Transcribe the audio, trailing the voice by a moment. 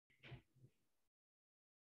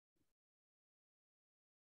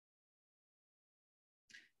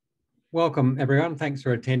Welcome, everyone. Thanks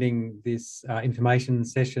for attending this information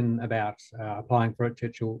session about applying for a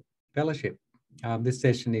Churchill Fellowship. This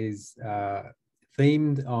session is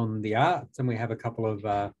themed on the arts, and we have a couple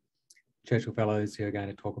of Churchill Fellows who are going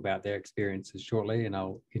to talk about their experiences shortly, and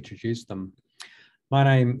I'll introduce them. My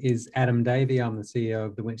name is Adam Davey. I'm the CEO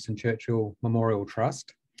of the Winston Churchill Memorial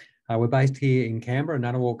Trust. We're based here in Canberra,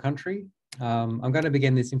 Ngunnawal country. I'm going to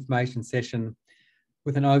begin this information session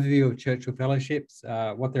with an overview of Churchill Fellowships,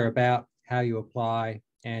 what they're about, how you apply,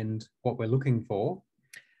 and what we're looking for.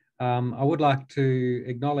 I would like to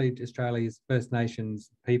acknowledge Australia's First Nations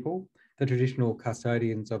people, the traditional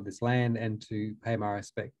custodians of this land, and to pay my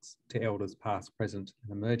respects to elders past, present,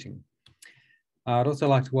 and emerging. I'd also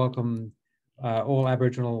like to welcome all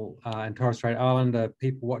Aboriginal and Torres Strait Islander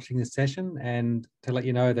people watching this session, and to let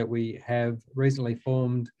you know that we have recently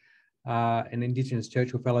formed an Indigenous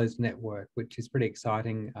Churchill Fellows network, which is pretty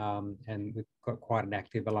exciting, and we've got quite an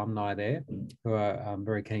active alumni there who are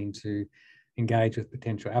very keen to engage with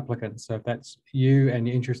potential applicants. So if that's you and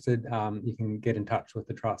you're interested, you can get in touch with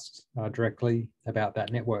the Trust directly about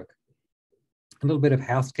that network. A little bit of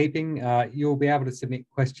housekeeping. You'll be able to submit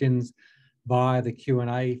questions via the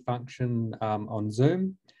Q&A function on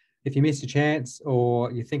Zoom. If you miss a chance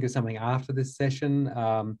or you think of something after this session,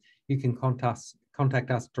 you can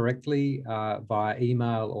contact us directly via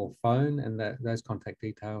email or phone, and those contact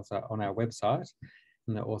details are on our website,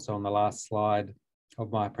 and they're also on the last slide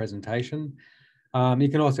of my presentation. You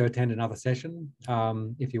can also attend another session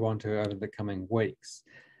if you want to over the coming weeks.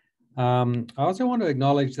 I also want to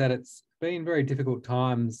acknowledge that it's been very difficult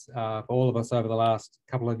times for all of us over the last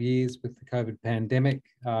couple of years with the COVID pandemic,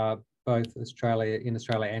 both in Australia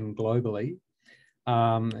and globally.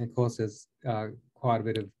 And of course, there's quite a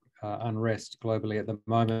bit of unrest globally at the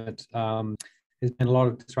moment. There's been a lot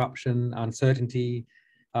of disruption, uncertainty,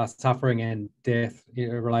 suffering and death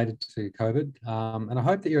related to COVID. And I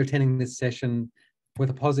hope that you're attending this session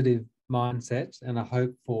with a positive mindset and a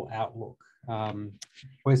hopeful outlook.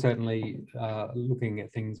 We're certainly looking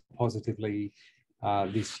at things positively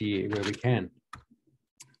this year where we can.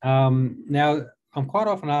 Now, I'm quite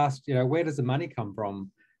often asked, where does the money come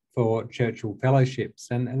from for Churchill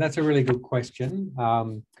Fellowships? And that's a really good question.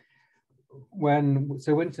 When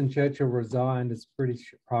Sir Winston Churchill resigned as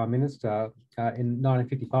British Prime Minister in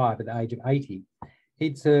 1955 at the age of 80,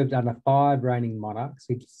 he'd served under 5 reigning monarchs.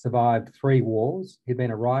 He'd survived 3 wars. He'd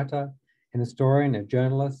been a writer, an historian, a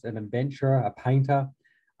journalist, an adventurer, a painter.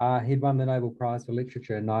 He'd won the Nobel Prize for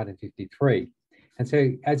Literature in 1953. And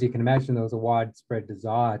so, as you can imagine, there was a widespread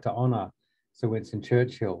desire to honour Sir Winston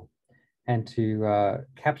Churchill and to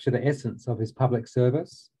capture the essence of his public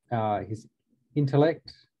service, his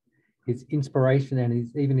intellect, his inspiration, and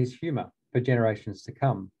even his humour for generations to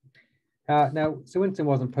come. Now, Sir Winston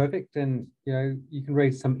wasn't perfect, and you can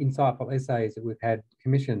read some insightful essays that we've had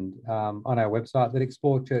commissioned on our website that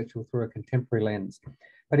explore Churchill through a contemporary lens.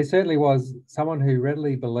 But he certainly was someone who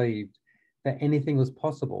readily believed that anything was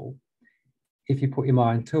possible if you put your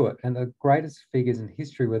mind to it. And the greatest figures in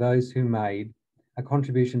history were those who made a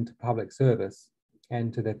contribution to public service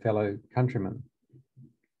and to their fellow countrymen.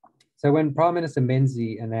 So when Prime Minister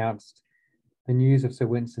Menzies announced the news of Sir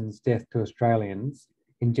Winston's death to Australians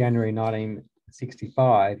in January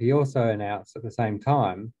 1965, he also announced at the same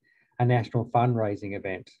time a national fundraising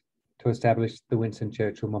event to establish the Winston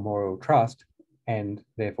Churchill Memorial Trust and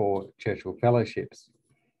therefore Churchill Fellowships.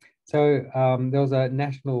 So there was a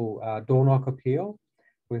national door knock appeal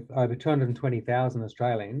with over 220,000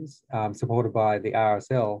 Australians supported by the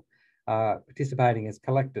RSL participating as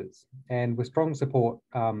collectors, and with strong support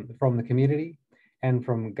from the community and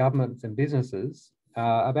from governments and businesses,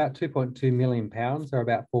 about £2.2 million, or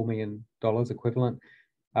about $4 million equivalent,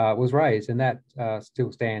 was raised, and that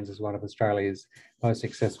still stands as one of Australia's most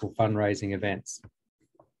successful fundraising events.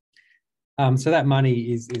 So that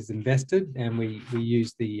money is invested, and we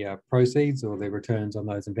use the proceeds or the returns on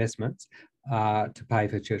those investments to pay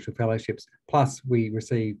for Churchill Fellowships. Plus, we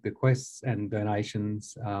receive bequests and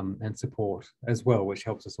donations and support as well, which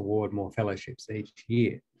helps us award more fellowships each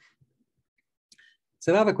year.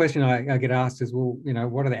 So the other question I get asked is, well,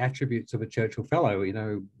 what are the attributes of a Churchill Fellow?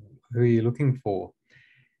 Who are you looking for?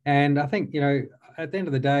 And I think, at the end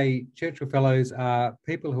of the day, Churchill Fellows are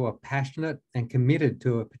people who are passionate and committed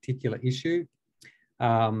to a particular issue. They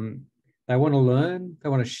want to learn, they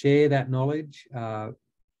want to share that knowledge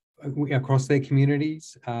across their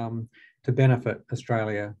communities to benefit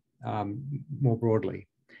Australia more broadly.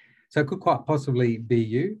 So it could quite possibly be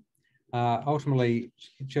you. Ultimately,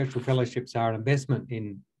 Churchill Fellowships are an investment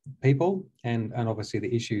in people and obviously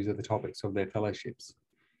the issues of the topics of their fellowships.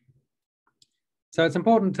 So it's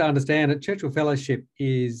important to understand that Churchill Fellowship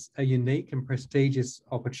is a unique and prestigious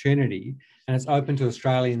opportunity, and it's open to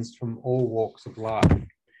Australians from all walks of life.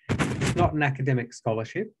 It's not an academic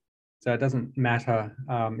scholarship, so it doesn't matter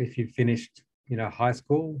if you've finished high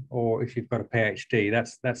school or if you've got a PhD.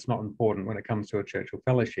 That's not important when it comes to a Churchill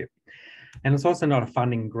Fellowship. And it's also not a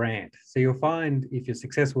funding grant. So you'll find if you're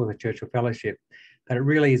successful with a Churchill Fellowship that it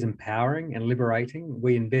really is empowering and liberating.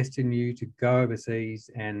 We invest in you to go overseas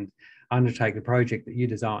and undertake the project that you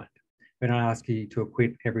designed. We don't ask you to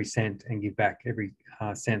acquit every cent and give back every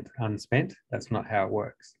cent unspent. That's not how it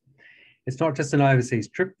works. It's not just an overseas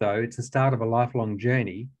trip though, it's the start of a lifelong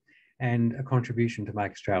journey and a contribution to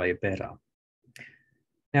make Australia better.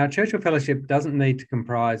 Now, Churchill Fellowship doesn't need to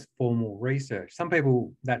comprise formal research. Some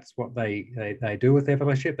people, that's what they do with their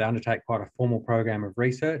fellowship. They undertake quite a formal program of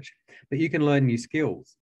research, but you can learn new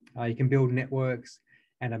skills. You can build networks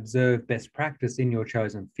and observe best practice in your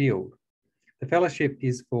chosen field. The fellowship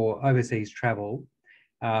is for overseas travel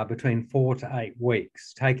between 4 to 8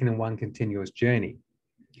 weeks, taken in one continuous journey.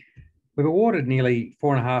 We've awarded nearly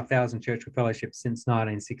 4,500 Churchill Fellowships since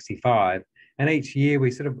 1965, and each year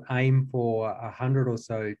we sort of aim for 100 or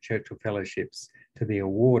so Churchill Fellowships to be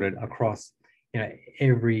awarded across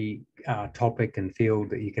every topic and field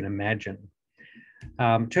that you can imagine.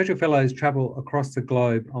 Churchill Fellows travel across the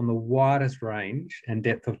globe on the widest range and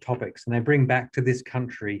depth of topics, and they bring back to this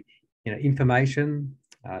country information,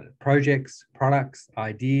 projects, products,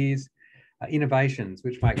 ideas, innovations,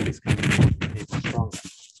 which make this country even stronger.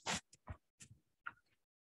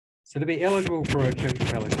 So to be eligible for a Churchill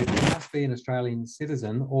Fellowship, you must be an Australian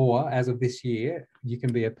citizen, or as of this year, you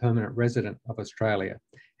can be a permanent resident of Australia,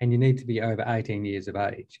 and you need to be over 18 years of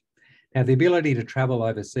age. Now, the ability to travel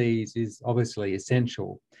overseas is obviously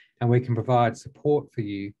essential, and we can provide support for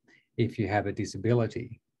you if you have a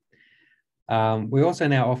disability. We also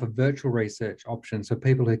now offer virtual research options for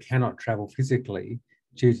people who cannot travel physically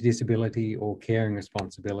due to disability or caring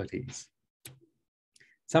responsibilities.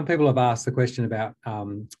 Some people have asked the question about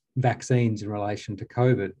vaccines in relation to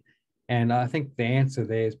COVID. And I think the answer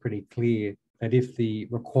there is pretty clear, that if the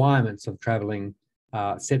requirements of travelling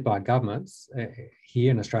set by governments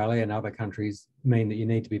here in Australia and other countries mean that you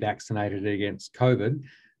need to be vaccinated against COVID,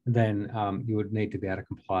 then you would need to be able to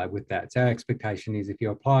comply with that. So our expectation is if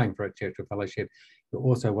you're applying for a Churchill Fellowship, you're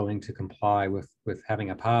also willing to comply with having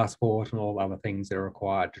a passport and all other things that are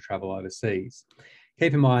required to travel overseas.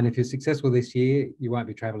 Keep in mind, if you're successful this year, you won't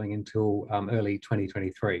be travelling until early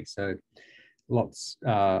 2023. So lots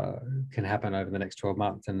can happen over the next 12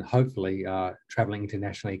 months, and hopefully travelling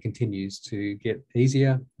internationally continues to get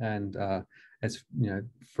easier and as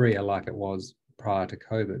freer like it was prior to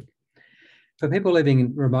COVID. For people living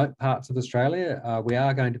in remote parts of Australia, we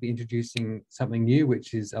are going to be introducing something new,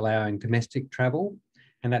 which is allowing domestic travel,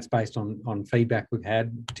 and that's based on feedback we've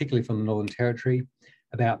had, particularly from the Northern Territory,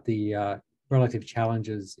 about the relative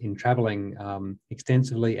challenges in travelling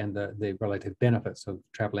extensively and the relative benefits of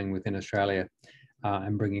travelling within Australia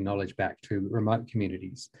and bringing knowledge back to remote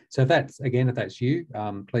communities. So if that's you,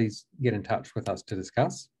 please get in touch with us to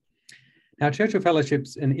discuss. Now, Churchill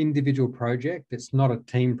Fellowship's an individual project. It's not a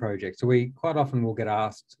team project. So we quite often will get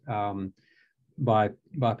asked by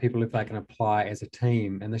people if they can apply as a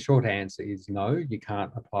team. And the short answer is no, you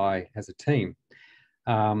can't apply as a team.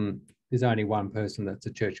 There's only one person that's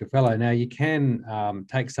a Churchill Fellow. Now, you can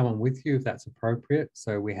take someone with you if that's appropriate.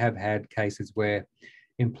 So we have had cases where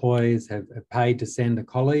employers have paid to send a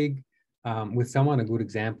colleague with someone. A good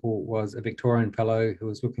example was a Victorian Fellow who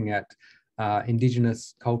was looking at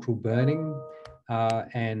Indigenous cultural burning,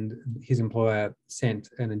 and his employer sent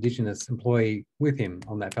an Indigenous employee with him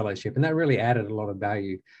on that fellowship. And that really added a lot of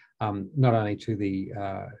value, not only to the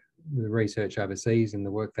research overseas and the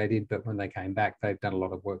work they did, but when they came back, they've done a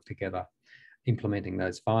lot of work together implementing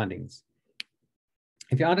those findings.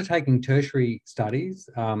 If you're undertaking tertiary studies,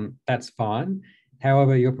 that's fine.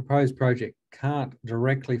 However, your proposed project can't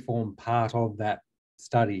directly form part of that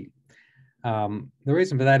study. The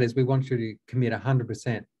reason for that is we want you to commit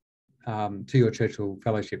 100% to your Churchill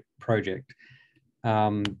Fellowship project.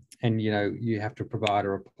 And you have to provide a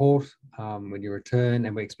report when you return,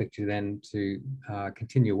 and we expect you then to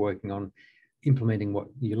continue working on implementing what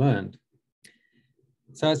you learned.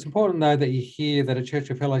 So it's important though that you hear that a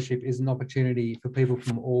Churchill Fellowship is an opportunity for people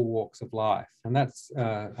from all walks of life. And that's,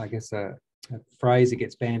 I guess, a phrase that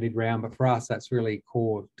gets bandied around, but for us, that's really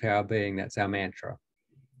core to our being. That's our mantra.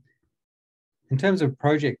 In terms of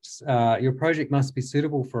projects, your project must be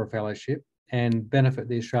suitable for a fellowship and benefit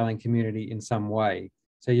the Australian community in some way.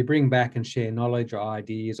 So you bring back and share knowledge or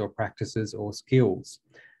ideas or practices or skills.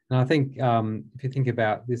 And I think if you think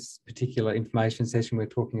about this particular information session, we're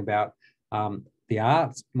talking about the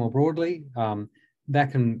arts more broadly. What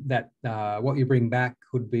you bring back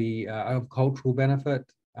could be of cultural benefit,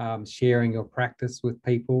 sharing your practice with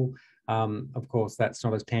people. Of course, that's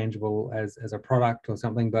not as tangible as a product or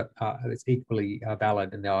something, but it's equally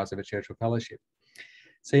valid in the eyes of a Churchill Fellowship.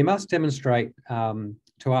 So you must demonstrate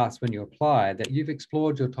to us when you apply that you've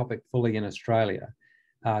explored your topic fully in Australia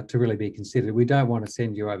to really be considered. We don't want to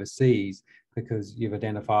send you overseas because you've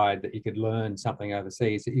identified that you could learn something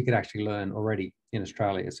overseas that you could actually learn already in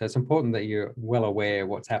Australia. So it's important that you're well aware of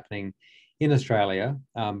what's happening in Australia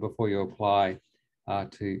before you apply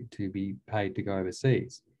to be paid to go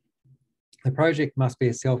overseas. The project must be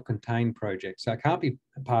a self-contained project. So it can't be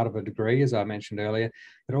part of a degree, as I mentioned earlier,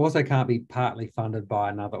 but it also can't be partly funded by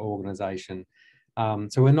another organisation. So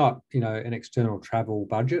we're not, an external travel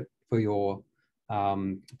budget for your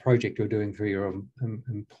project you're doing through your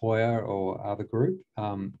employer or other group.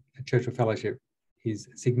 A Churchill Fellowship is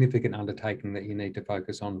a significant undertaking that you need to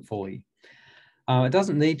focus on fully. It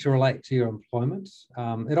doesn't need to relate to your employment.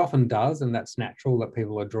 It often does, and that's natural that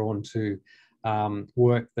people are drawn to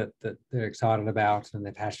work that they're excited about and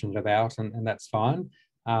they're passionate about, and that's fine.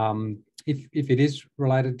 If it is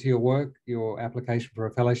related to your work, your application for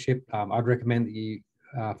a fellowship, I'd recommend that you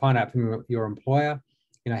find out from your employer,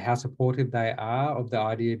 how supportive they are of the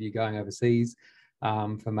idea of you going overseas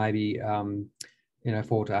for maybe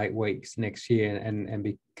 4 to 8 weeks next year, and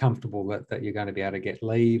be comfortable that you're going to be able to get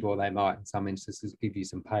leave, or they might in some instances give you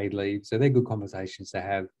some paid leave. So they're good conversations to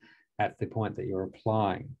have at the point that you're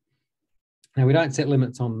applying. Now, we don't set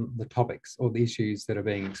limits on the topics or the issues that are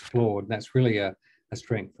being explored. That's really a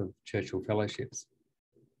strength of Churchill Fellowships.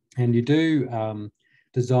 And you do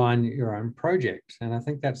design your own project. And I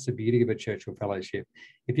think that's the beauty of a Churchill Fellowship.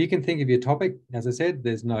 If you can think of your topic, as I said,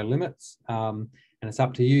 there's no limits. And it's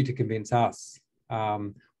up to you to convince us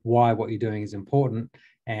why what you're doing is important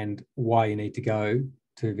and why you need to go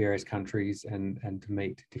to various countries and to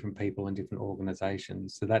meet different people in different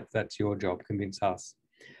organisations. So that's your job, convince us.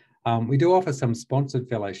 We do offer some sponsored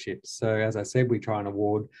fellowships. So as I said, we try and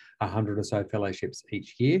award 100 or so fellowships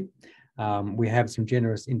each year. We have some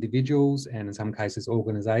generous individuals and in some cases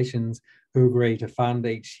organisations who agree to fund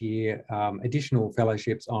each year additional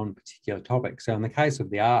fellowships on particular topics. So in the case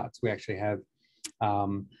of the arts, we actually have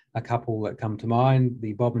a couple that come to mind,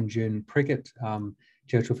 the Bob and June Prickett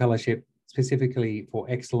Churchill Fellowship, specifically for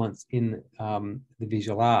excellence in the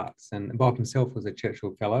visual arts. And Bob himself was a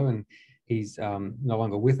Churchill Fellow, and he's no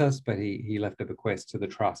longer with us, but he left a bequest to the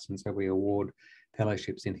Trust, and so we award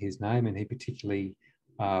fellowships in his name, and he particularly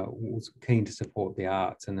was keen to support the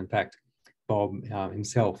arts. And in fact, Bob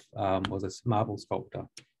himself was a marble sculptor.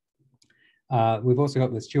 We've also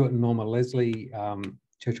got the Stuart and Norma Leslie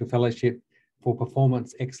Churchill Fellowship for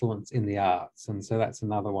performance excellence in the arts, and so that's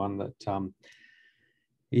another one that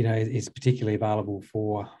is particularly available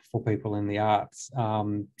for people in the arts.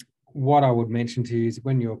 What I would mention to you is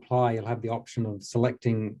when you apply, you'll have the option of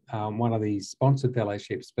selecting one of these sponsored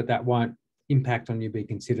fellowships, but that won't impact on you being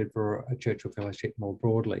considered for a Churchill Fellowship more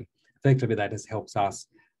broadly. Effectively, that just helps us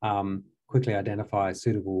quickly identify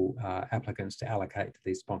suitable applicants to allocate to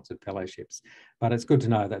these sponsored fellowships. But it's good to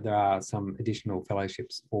know that there are some additional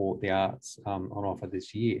fellowships for the arts on offer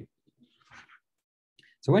this year.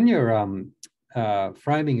 So when you're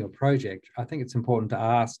framing your project, I think it's important to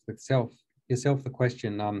ask yourself the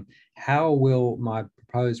question, how will my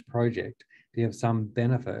proposed project be of some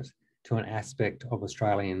benefit to an aspect of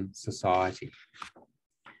Australian society?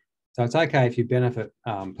 So it's okay if you benefit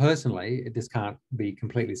personally, it just can't be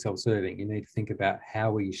completely self-serving. You need to think about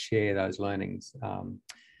how we share those learnings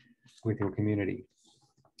with your community.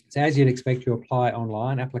 So as you'd expect, you apply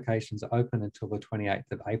online. Applications are open until the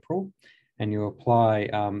 28th of April, and you apply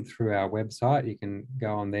through our website. You can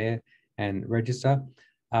go on there and register.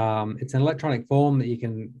 It's an electronic form that you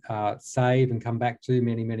can save and come back to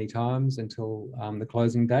many, many times until the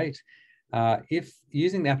closing date. If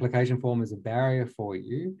using the application form is a barrier for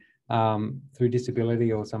you through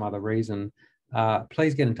disability or some other reason,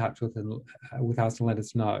 please get in touch with us and let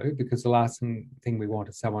us know, because the last thing we want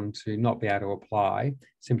is someone to not be able to apply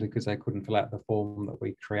simply because they couldn't fill out the form that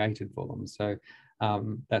we created for them. So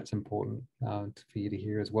that's important for you to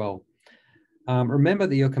hear as well. Remember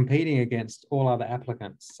that you're competing against all other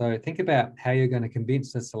applicants. So think about how you're going to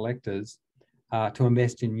convince the selectors to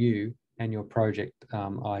invest in you and your project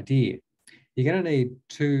idea. You're going to need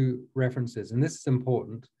 2 references, and this is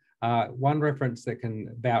important. One reference that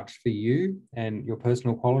can vouch for you and your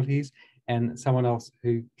personal qualities, and someone else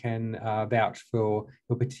who can vouch for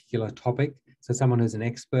your particular topic. So someone who's an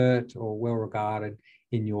expert or well regarded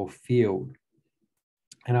in your field.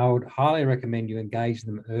 And I would highly recommend you engage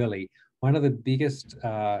them early. One of the biggest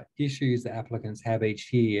issues that applicants have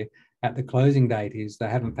each year at the closing date is they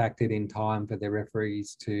haven't factored in time for their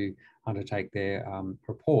referees to undertake their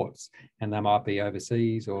reports, and they might be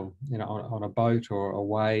overseas or on a boat or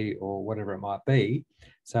away or whatever it might be.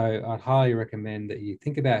 So I'd highly recommend that you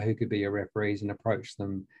think about who could be your referees and approach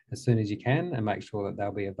them as soon as you can, and make sure that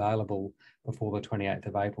they'll be available before the 28th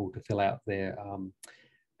of April to fill out their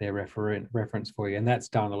reference for you, and that's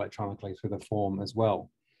done electronically through the form as well.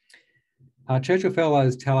 Churchill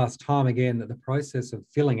Fellows tell us time again that the process of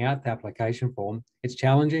filling out the application form, it's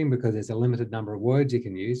challenging because there's a limited number of words you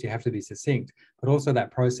can use. You have to be succinct, but also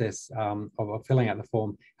that process of filling out the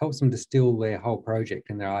form helps them distill their whole project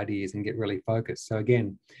and their ideas and get really focused. So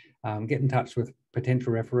again, get in touch with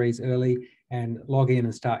potential referees early and log in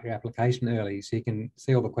and start your application early so you can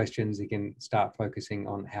see all the questions, you can start focusing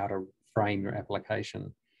on how to frame your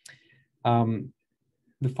application.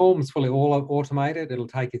 The form's fully automated. It'll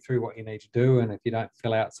take you through what you need to do, and if you don't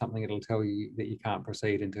fill out something, it'll tell you that you can't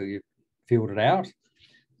proceed until you've filled it out.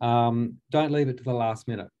 Don't leave it to the last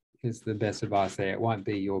minute is the best advice there. It won't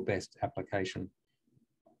be your best application.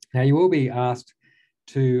 Now, you will be asked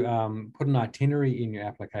to put an itinerary in your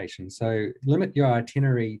application. So limit your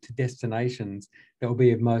itinerary to destinations that will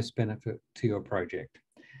be of most benefit to your project.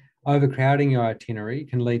 Overcrowding your itinerary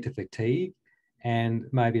can lead to fatigue and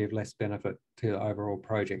maybe of less benefit to the overall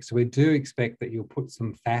project. So we do expect that you'll put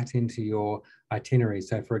some fat into your itinerary.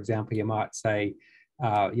 So for example, you might say,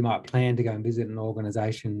 you might plan to go and visit an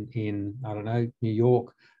organisation in, I don't know, New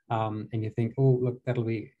York, and you think, oh, look, that'll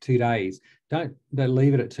be 2 days. Don't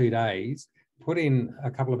leave it at 2 days. Put in a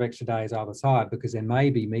couple of extra days either side, because there may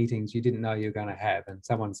be meetings you didn't know you were going to have. And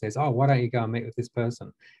someone says, oh, why don't you go and meet with this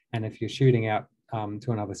person? And if you're shooting out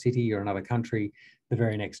to another city or another country the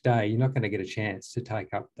very next day, you're not going to get a chance to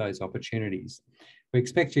take up those opportunities. We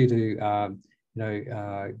expect you to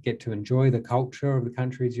get to enjoy the culture of the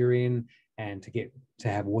countries you're in, and to get to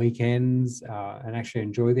have weekends and actually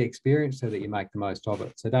enjoy the experience so that you make the most of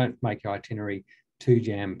it. So don't make your itinerary too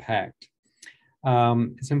jam-packed.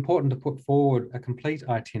 It's important to put forward a complete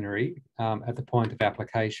itinerary at the point of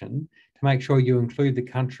application to make sure you include the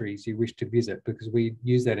countries you wish to visit, because we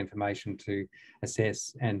use that information to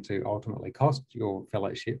assess and to ultimately cost your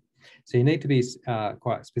fellowship. So you need to be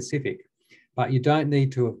quite specific, but you don't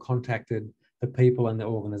need to have contacted the people and the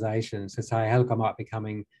organisations to say, hey, look, I might be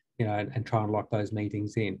coming, and try and lock those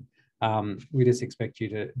meetings in. We just expect you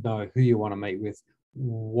to know who you want to meet with,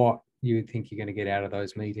 what you think you're going to get out of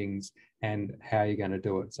those meetings, and how you're going to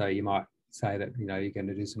do it. So you might say that you're going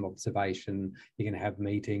to do some observation, you're going to have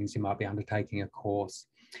meetings, you might be undertaking a course.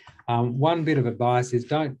 One bit of advice is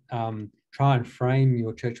don't try and frame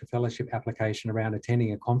your Churchill Fellowship application around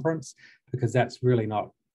attending a conference, because that's really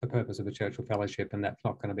not the purpose of a Churchill Fellowship, and that's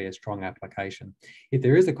not going to be a strong application. If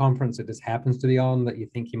there is a conference that just happens to be on that you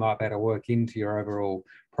think you might better work into your overall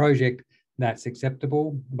project, that's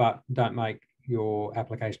acceptable, but don't make your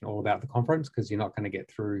application all about the conference, because you're not going to get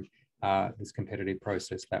through this competitive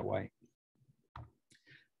process that way.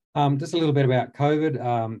 Just a little bit about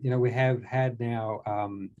COVID. We have had now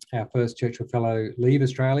our first Churchill Fellow leave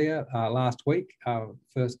Australia last week.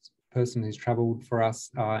 First person who's travelled for us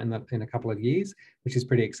in a couple of years, which is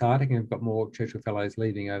pretty exciting. And we've got more Churchill Fellows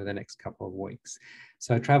leaving over the next couple of weeks.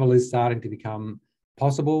 So travel is starting to become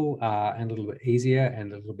possible and a little bit easier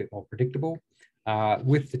and a little bit more predictable.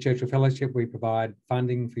 With the Churchill Fellowship, we provide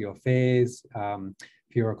funding for your fares,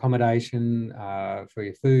 for your accommodation, for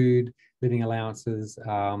your food, living allowances,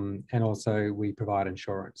 and also we provide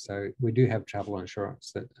insurance. So we do have travel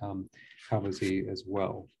insurance that covers you as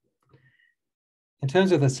well. In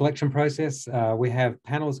terms of the selection process, we have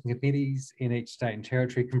panels and committees in each state and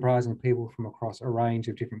territory comprising people from across a range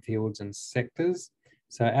of different fields and sectors.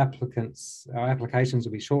 So our applications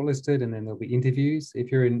will be shortlisted, and then there'll be interviews.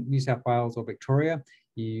 If you're in New South Wales or Victoria,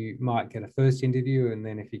 you might get a first interview, and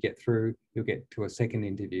then if you get through, you'll get to a second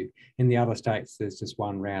interview. In the other states, there's just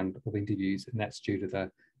one round of interviews, and that's due to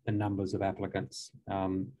the numbers of applicants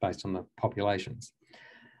based on the populations.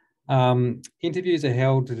 Interviews are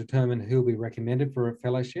held to determine who will be recommended for a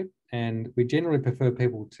fellowship, and we generally prefer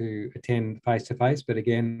people to attend face-to-face, but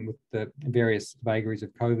again, with the various vagaries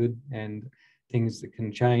of COVID and things that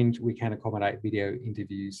can change, we can accommodate video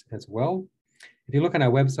interviews as well. If you look on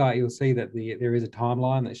our website, you'll see that there is a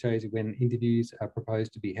timeline that shows you when interviews are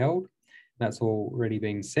proposed to be held. That's already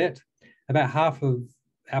been set. About half of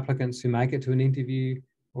applicants who make it to an interview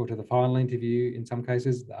or to the final interview, in some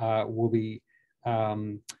cases, will be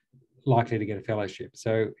likely to get a fellowship.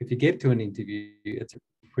 So if you get to an interview, it's a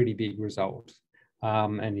pretty big result,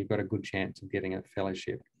 and you've got a good chance of getting a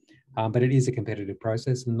fellowship. but it is a competitive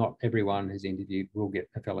process and not everyone who's interviewed will get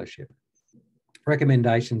a fellowship.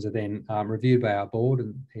 Recommendations are then reviewed by our board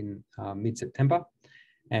in mid-September,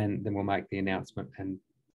 and then we'll make the announcement, and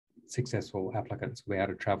successful applicants will be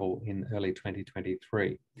able to travel in early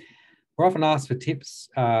 2023. We're often asked for tips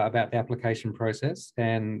about the application process,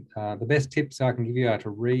 and the best tips I can give you are to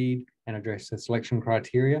read and address the selection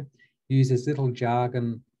criteria, use as little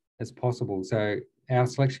jargon as possible. So our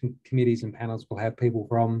selection committees and panels will have people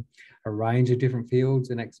from a range of different fields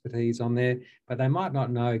and expertise on there, but they might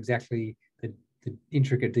not know exactly the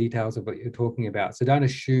intricate details of what you're talking about. So don't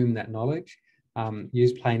assume that knowledge.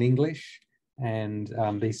 Use plain English and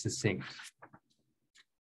be succinct.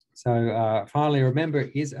 So finally, remember,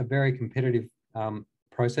 it is a very competitive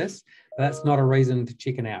process. But that's not a reason to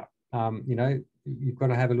chicken out. You know, you've got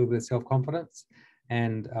to have a little bit of self-confidence.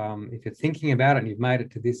 And if you're thinking about it and you've made it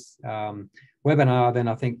to this webinar, then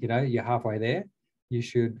I think, you know, you're halfway there. You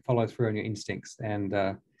should follow through on your instincts and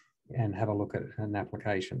have a look at an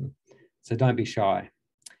application. So don't be shy.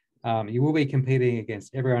 You will be competing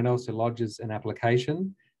against everyone else who lodges an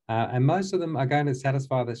application. And most of them are going to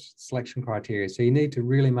satisfy the selection criteria. So you need to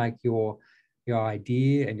really make your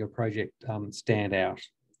idea and your project stand out.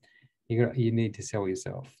 You need to sell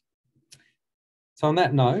yourself. So on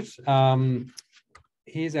that note,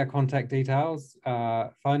 here's our contact details,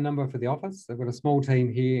 phone number for the office. I've got a small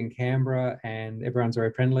team here in Canberra and everyone's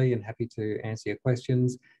very friendly and happy to answer your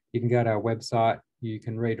questions. You can go to our website. You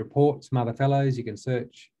can read reports from other fellows. You can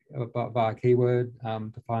search via keyword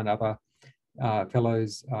to find other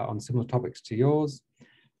fellows on similar topics to yours.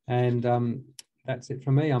 And that's it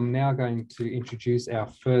from me. I'm now going to introduce our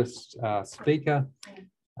first speaker,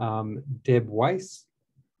 Deb Wace.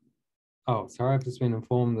 Oh, sorry, I've just been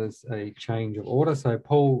informed there's a change of order. So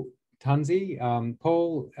Paul Tunzi.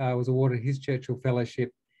 Paul was awarded his Churchill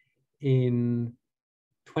Fellowship in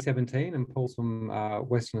 2017, and Paul's from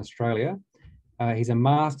Western Australia. He's a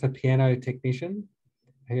master piano technician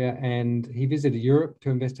here, and he visited Europe to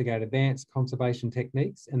investigate advanced conservation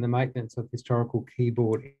techniques and the maintenance of historical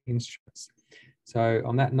keyboard instruments. So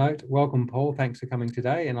on that note, welcome, Paul. Thanks for coming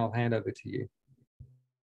today, and I'll hand over to you.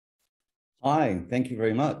 Hi, thank you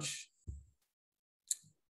very much.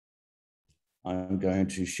 I'm going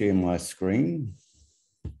to share my screen.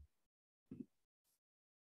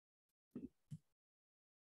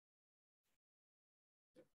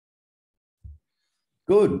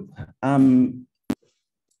 Good.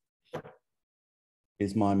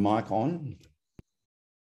 Is my mic on?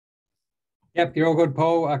 Yep, you're all good,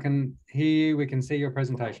 Paul. I can hear you. We can see your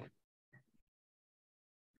presentation.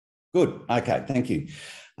 Good. Okay, thank you.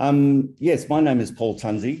 Yes, my name is Paul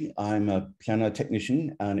Tunzi. I'm a piano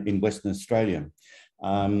technician in Western Australia.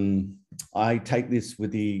 I take this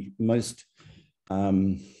with the most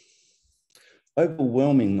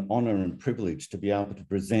overwhelming honour and privilege to be able to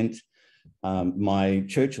present my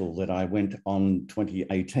Churchill that I went on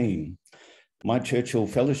 2018. My Churchill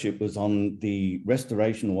Fellowship was on the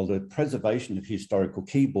restoration or the preservation of historical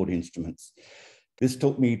keyboard instruments. This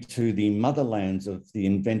took me to the motherlands of the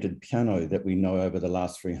invented piano that we know over the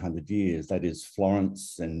last 300 years, that is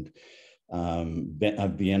Florence and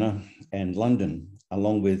Vienna and London,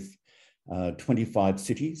 along with 25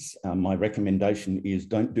 cities. My recommendation is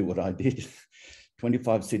don't do what I did.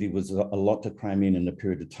 25 cities was a lot to cram in a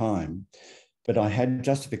period of time, but I had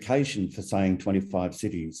justification for saying 25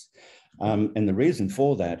 cities. And the reason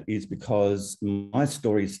for that is because my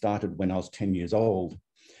story started when I was 10 years old.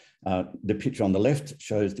 The picture on the left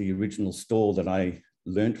shows the original store that I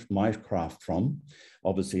learnt my craft from.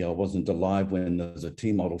 Obviously, I wasn't alive when there was a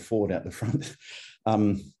T-model Ford out the front.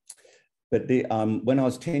 But when I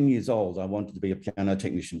was 10 years old, I wanted to be a piano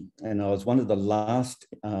technician. And I was one of the last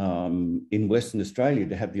in Western Australia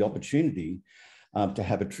to have the opportunity to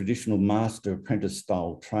have a traditional master apprentice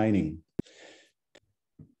style training.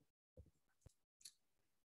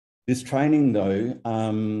 This training, though,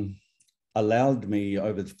 allowed me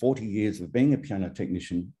over the 40 years of being a piano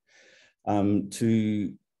technician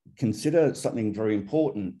to consider something very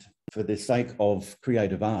important for the sake of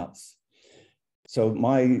creative arts. So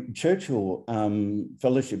my Churchill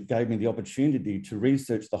Fellowship gave me the opportunity to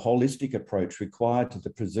research the holistic approach required to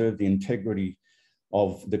preserve the integrity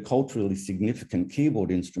of the culturally significant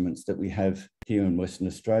keyboard instruments that we have here in Western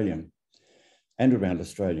Australia and around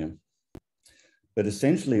Australia. But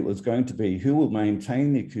essentially it was going to be who will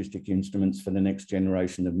maintain the acoustic instruments for the next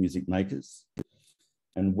generation of music makers,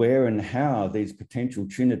 and where and how are these potential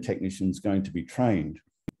tuner technicians going to be trained.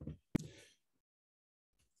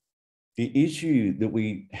 The issue that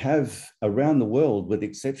we have around the world, with the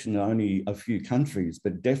exception of only a few countries,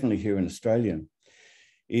 but definitely here in Australia,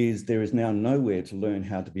 is there is now nowhere to learn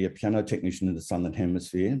how to be a piano technician in the Southern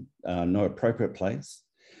Hemisphere, no appropriate place.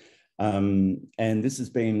 And this has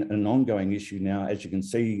been an ongoing issue now. As you can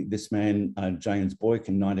see, this man, James Boyk,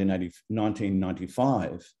 in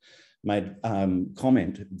 1995, made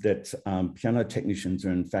comment that piano technicians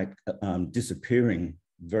are in fact disappearing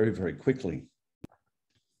very, very quickly.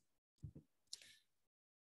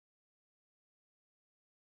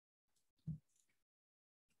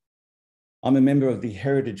 I'm a member of the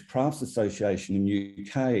Heritage Crafts Association in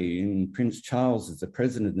UK, and Prince Charles is the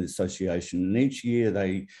president of the association. And each year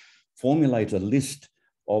they formulate a list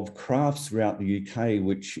of crafts throughout the UK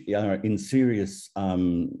which are in serious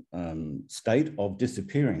state of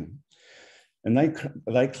disappearing. And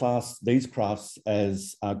they class these crafts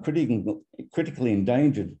as critically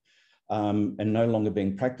endangered and no longer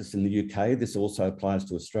being practiced in the UK. This also applies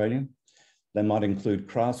to Australia. They might include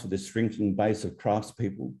crafts with a shrinking base of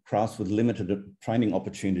craftspeople, crafts with limited training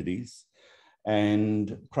opportunities,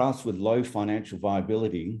 and crafts with low financial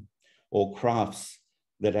viability, or crafts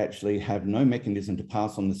that actually have no mechanism to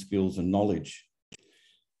pass on the skills and knowledge.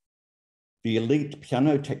 The elite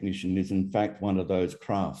piano technician is in fact one of those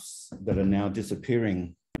crafts that are now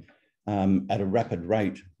disappearing at a rapid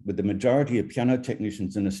rate, with the majority of piano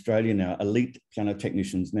technicians in Australia now, elite piano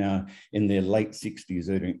technicians now in their late 60s,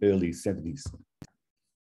 early 70s.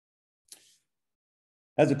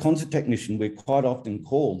 As a concert technician, we're quite often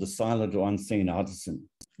called the silent or unseen artisan.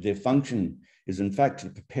 Their function is in fact to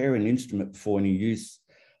prepare an instrument before any use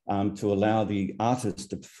to allow the artist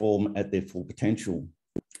to perform at their full potential.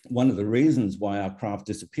 One of the reasons why our craft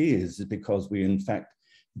disappears is because we're in fact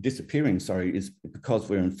is because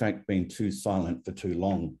we're in fact being too silent for too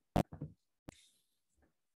long.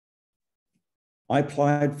 I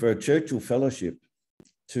applied for a Churchill Fellowship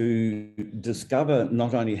to discover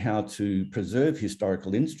not only how to preserve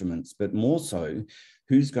historical instruments, but more so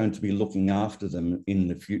who's going to be looking after them in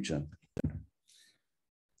the future.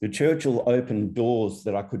 The Churchill opened doors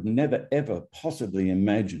that I could never, ever possibly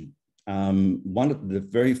imagine. One of the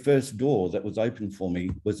very first door that was opened for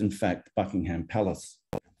me was in fact Buckingham Palace.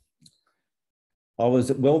 I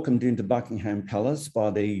was welcomed into Buckingham Palace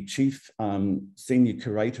by the chief senior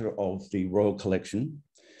curator of the Royal Collection,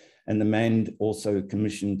 and the man also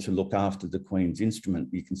commissioned to look after the Queen's instrument.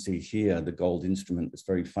 You can see here the gold instrument is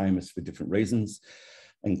very famous for different reasons,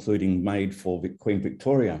 including made for Queen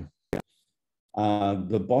Victoria.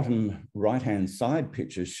 The bottom right-hand side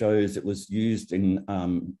picture shows it was used in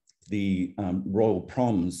the Royal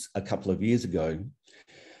Proms a couple of years ago.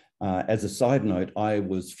 As a side note, I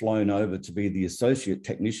was flown over to be the associate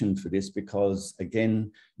technician for this because,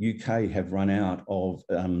 again, UK have run out of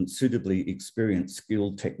suitably experienced,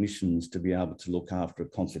 skilled technicians to be able to look after a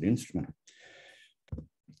concert instrument.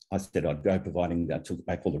 I said I'd go, providing I took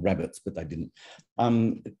back all the rabbits, but they didn't.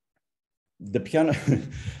 The piano,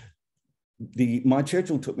 my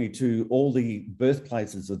Churchill took me to all the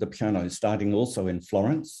birthplaces of the piano, starting also in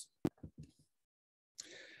Florence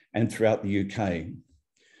and throughout the UK.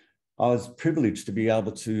 I was privileged to be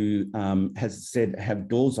able to, as I said, have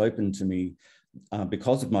doors open to me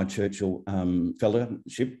because of my Churchill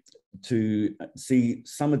Fellowship to see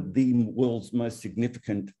some of the world's most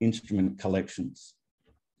significant instrument collections,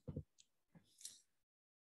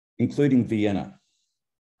 including Vienna.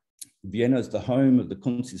 Vienna is the home of the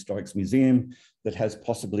Kunsthistorics Museum that has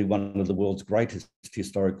possibly one of the world's greatest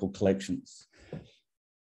historical collections.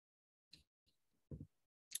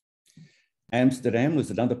 Amsterdam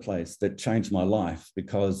was another place that changed my life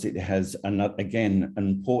because it has, again, an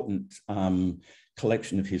important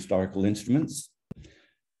collection of historical instruments,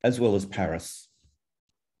 as well as Paris.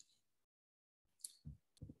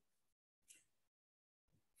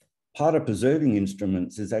 Part of preserving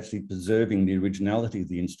instruments is actually preserving the originality of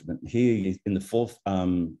the instrument. Here in the front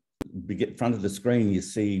of the screen, you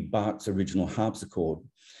see Bach's original harpsichord.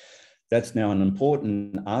 That's now an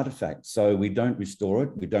important artifact. So we don't restore it,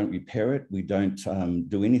 we don't repair it, we don't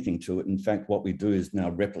do anything to it. In fact, what we do is now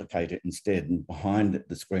replicate it instead. And behind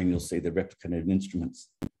the screen, you'll see the replicated instruments.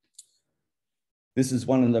 This is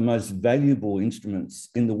one of the most valuable instruments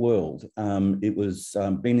in the world. It was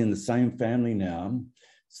been in the same family now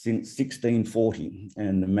since 1640,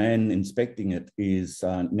 and the man inspecting it is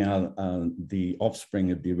now the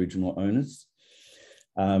offspring of the original owners.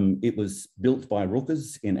 It was built by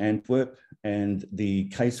Rookers in Antwerp, and the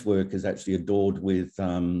casework is actually adored with,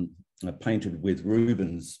 painted with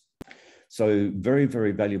Rubens. So very,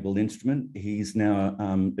 very valuable instrument. He's now,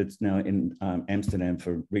 it's now in Amsterdam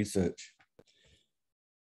for research.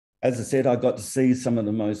 As I said, I got to see some of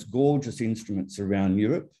the most gorgeous instruments around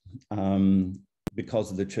Europe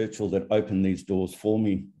because of the Churchill that opened these doors for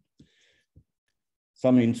me.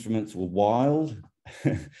 Some instruments were wild.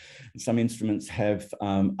 Some instruments have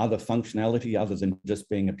other functionality other than just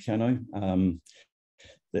being a piano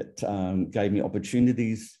that gave me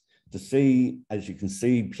opportunities to see. As you can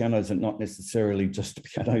see, pianos are not necessarily just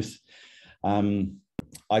pianos.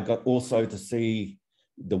 I got also to see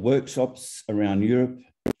the workshops around Europe,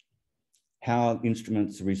 how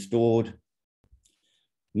instruments are restored.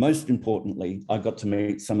 Most importantly, I got to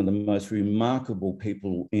meet some of the most remarkable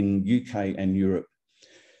people in UK and Europe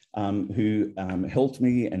who helped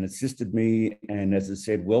me and assisted me, and as I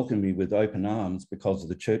said, welcomed me with open arms because of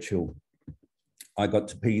the Churchill. I got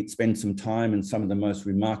to spend some time in some of the most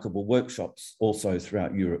remarkable workshops also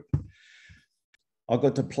throughout Europe. I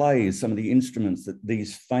got to play some of the instruments that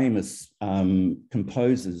these famous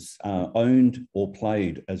composers owned or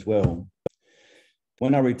played as well.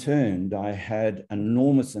 When I returned, I had an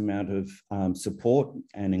enormous amount of support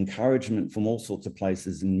and encouragement from all sorts of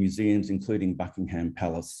places and museums, including Buckingham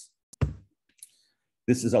Palace.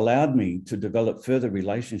 This has allowed me to develop further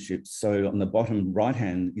relationships. So on the bottom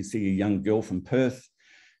right-hand, you see a young girl from Perth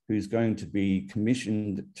who's going to be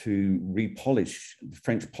commissioned to repolish the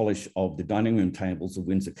French polish of the dining room tables of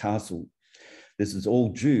Windsor Castle. This is all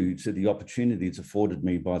due to the opportunities afforded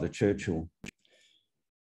me by the Churchill.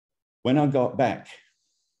 When I got back,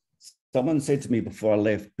 someone said to me before I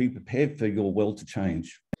left, be prepared for your world to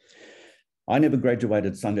change. I never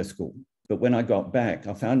graduated Sunday school, but when I got back,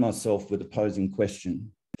 I found myself with a posing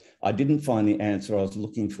question. I didn't find the answer I was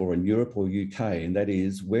looking for in Europe or UK, and that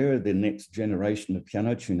is, where are the next generation of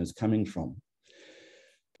piano tuners coming from?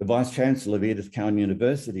 The Vice-Chancellor of Edith Cowan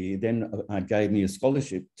University then gave me a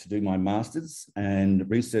scholarship to do my master's and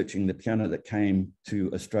researching the piano that came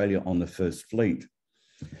to Australia on the First Fleet.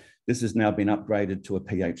 This has now been upgraded to a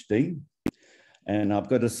PhD. And I've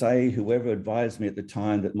got to say, whoever advised me at the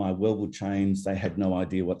time that my world would change, they had no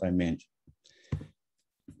idea what they meant.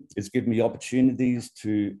 It's given me opportunities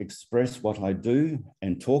to express what I do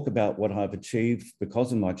and talk about what I've achieved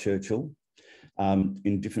because of my Churchill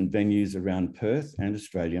in different venues around Perth and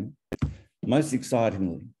Australia. Most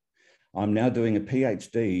excitingly, I'm now doing a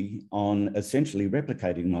PhD on essentially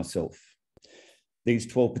replicating myself. These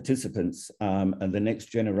 12 participants are the next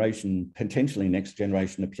generation, potentially next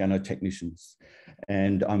generation of piano technicians.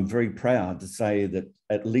 And I'm very proud to say that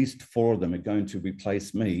at least 4 of them are going to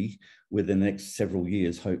replace me within the next several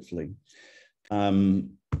years, hopefully. A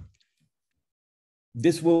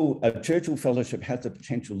Churchill Fellowship has the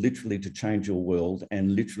potential literally to change your world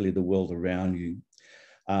and literally the world around you.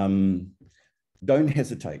 Don't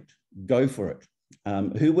hesitate, go for it.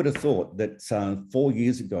 Who would have thought that 4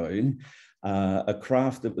 years ago, a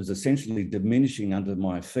craft that was essentially diminishing under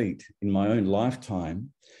my feet in my own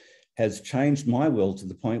lifetime has changed my world to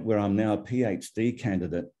the point where I'm now a PhD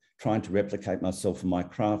candidate trying to replicate myself and my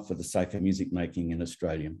craft for the sake of music making in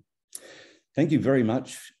Australia. Thank you very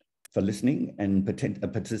much for listening and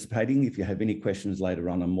participating. If you have any questions later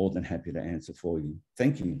on, I'm more than happy to answer for you.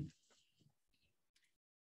 Thank you.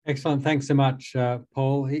 Excellent. Thanks so much,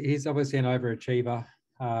 Paul. He's obviously an overachiever,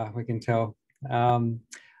 we can tell.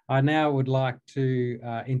 I now would like to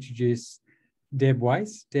introduce Deb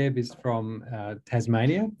Wace. Deb is from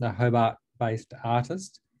Tasmania, a Hobart-based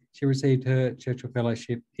artist. She received her Churchill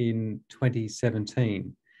Fellowship in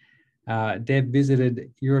 2017. Deb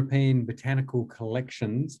visited European botanical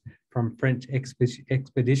collections from French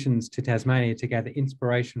expeditions to Tasmania to gather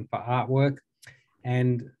inspiration for artwork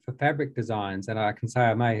and for fabric designs. And I can say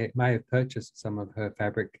I may have purchased some of her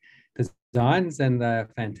fabric designs, and they're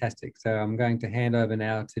fantastic. So I'm going to hand over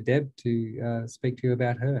now to Deb to speak to you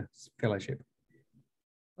about her fellowship.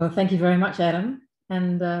 Well, thank you very much, Adam.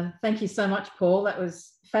 And thank you so much, Paul. That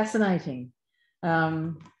was fascinating.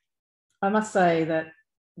 I must say that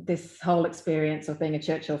this whole experience of being a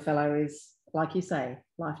Churchill Fellow is, like you say,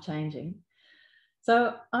 life-changing.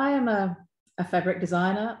 So I am a fabric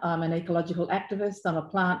designer. I'm an ecological activist. I'm a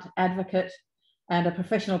plant advocate and a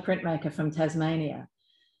professional printmaker from Tasmania.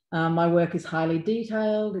 My work is highly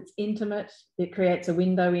detailed, it's intimate, it creates a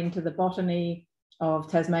window into the botany of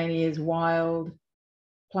Tasmania's wild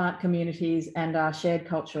plant communities and our shared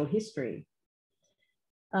cultural history.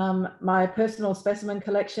 My personal specimen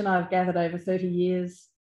collection I've gathered over 30 years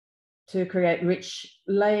to create rich,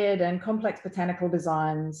 layered and complex botanical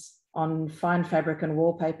designs on fine fabric and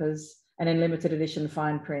wallpapers and in limited edition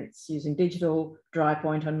fine prints using digital, dry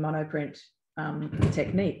point and monoprint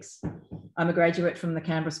techniques. I'm a graduate from the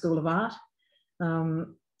Canberra School of Art,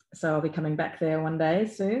 so I'll be coming back there one day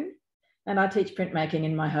soon. And I teach printmaking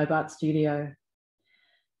in my Hobart studio.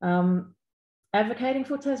 Advocating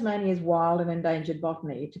for Tasmania's wild and endangered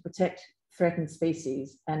botany to protect threatened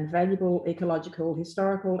species and valuable ecological,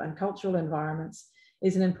 historical and cultural environments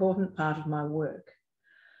is an important part of my work.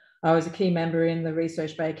 I was a key member in the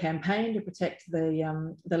Research Bay campaign to protect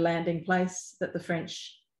the landing place that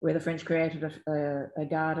where the French created a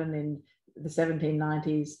garden in the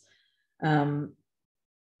 1790s. And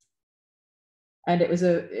it was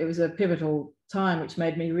a pivotal time, which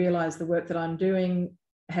made me realize the work that I'm doing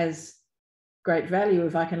has great value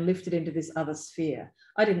if I can lift it into this other sphere.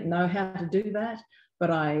 I didn't know how to do that,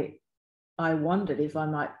 but I wondered if I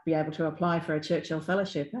might be able to apply for a Churchill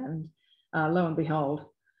Fellowship, and lo and behold,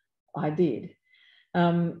 I did.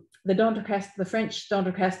 The French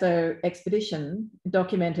d'Entrecasteaux expedition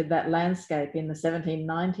documented that landscape in the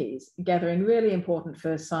 1790s, gathering really important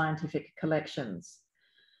first scientific collections.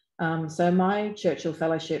 So my Churchill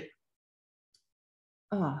Fellowship,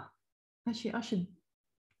 actually I should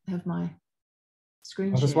have my screen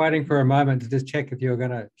share. I was just waiting for a moment to just check if you were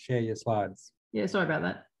going to share your slides. Yeah, sorry about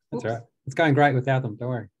that. That's all right. It's going great without them, don't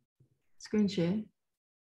worry. Screen share.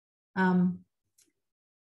 And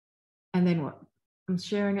then what? I'm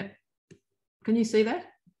sharing it. Can you see that?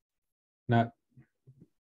 No.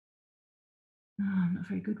 Oh, I'm not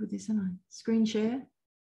very good with this, am I? Screen share.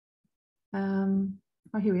 Oh,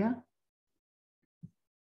 here we are.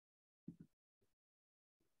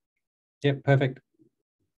 Yep, perfect.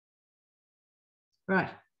 Right.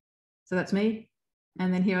 So that's me.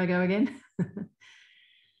 And then here I go again.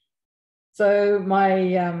 So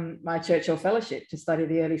my Churchill Fellowship to study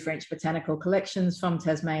the early French botanical collections from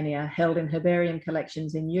Tasmania held in herbarium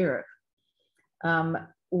collections in Europe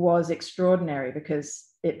was extraordinary, because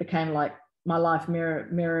it became like my life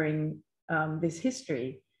mirroring this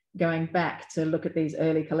history, going back to look at these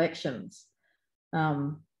early collections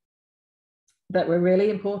that were really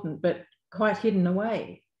important, but quite hidden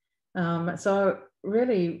away. So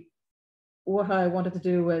really what I wanted to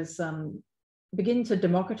do was begin to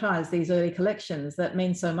democratize these early collections that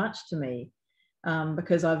mean so much to me,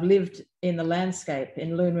 because I've lived in the landscape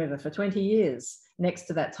in Loon River for 20 years, next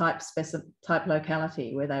to that type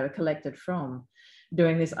locality where they were collected from,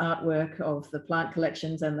 doing this artwork of the plant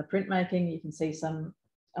collections and the printmaking. You can see some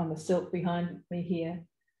on the silk behind me here,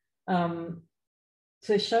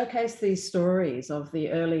 to showcase these stories of the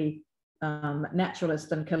early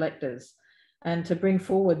naturalists and collectors, and to bring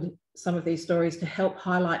forward some of these stories to help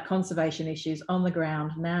highlight conservation issues on the ground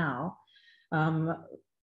now,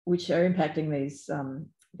 which are impacting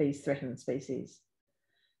these threatened species.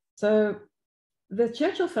 So the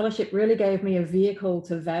Churchill Fellowship really gave me a vehicle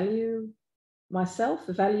to value myself,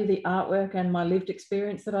 value the artwork and my lived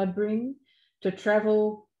experience that I bring, to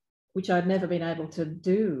travel, which I'd never been able to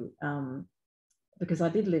do, because I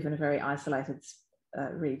did live in a very isolated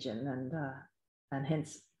region, and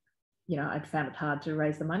hence, you know, I'd found it hard to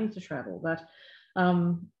raise the money to travel. But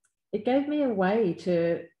it gave me a way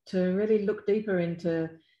to really look deeper into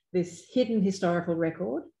this hidden historical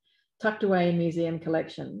record tucked away in museum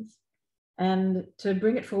collections, and to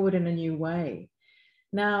bring it forward in a new way.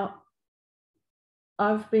 Now,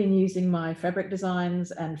 I've been using my fabric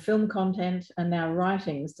designs and film content and now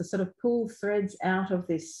writings to sort of pull threads out of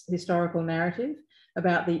this historical narrative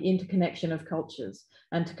about the interconnection of cultures,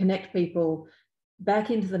 and to connect people back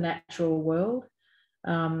into the natural world,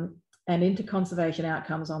 and into conservation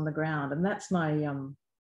outcomes on the ground. And that's my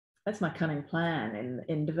cunning plan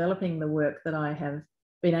in developing the work that I have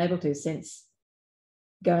been able to since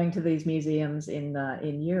going to these museums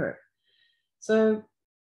in Europe. So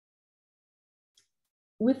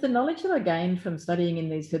with the knowledge that I gained from studying in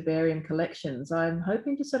these herbarium collections, I'm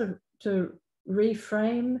hoping to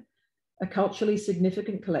reframe a culturally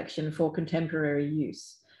significant collection for contemporary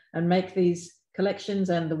use, and make these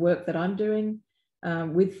collections and the work that I'm doing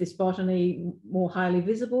with this botany more highly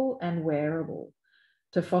visible and wearable,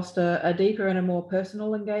 to foster a deeper and a more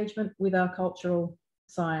personal engagement with our cultural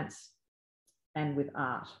science and with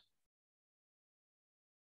art.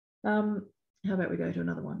 How about we go to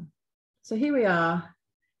another one? So here we are.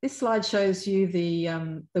 This slide shows you the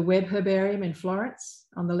Webb Herbarium in Florence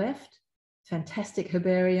on the left. Fantastic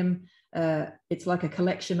herbarium. It's like a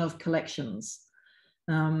collection of collections.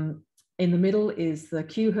 In the middle is the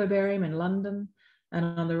Kew Herbarium in London, and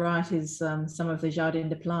on the right is some of the Jardin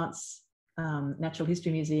des Plantes Natural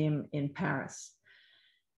History Museum in Paris.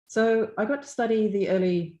 So I got to study the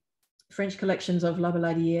early French collections of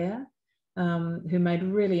Labelladière, who made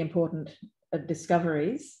really important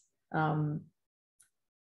discoveries,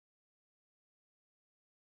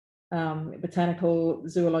 botanical,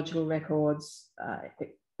 zoological records,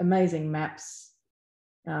 amazing maps,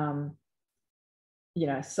 you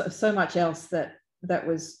know, so much else that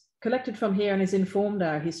was collected from here and has informed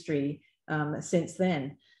our history since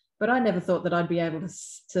then. But I never thought that I'd be able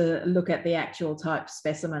to look at the actual type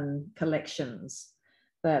specimen collections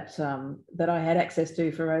that, that I had access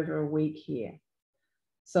to for over a week here.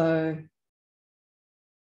 So,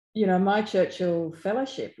 you know, my Churchill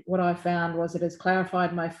Fellowship, what I found was it has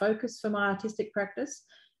clarified my focus for my artistic practice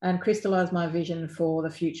and crystallized my vision for the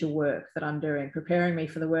future work that I'm doing, preparing me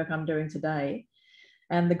for the work I'm doing today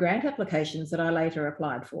and the grant applications that I later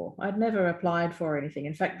applied for. I'd never applied for anything.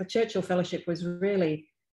 In fact, the Churchill Fellowship was really,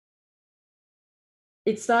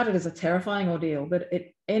 it started as a terrifying ordeal, but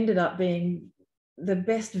it ended up being the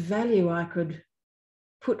best value I could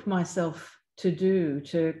put myself to do,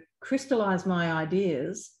 to crystallize my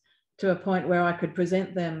ideas to a point where I could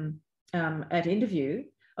present them at interview,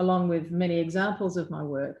 along with many examples of my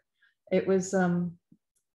work. It was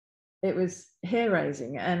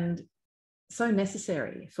hair-raising and so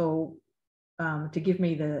necessary for to give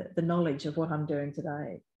me the knowledge of what I'm doing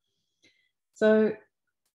today. So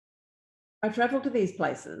I traveled to these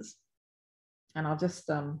places, and I'll just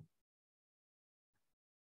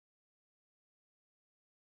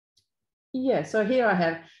yeah, so here I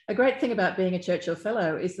have a great thing about being a Churchill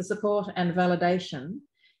Fellow is the support and validation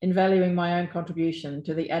in valuing my own contribution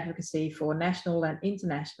to the advocacy for national and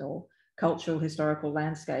international cultural historical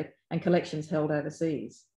landscape and collections held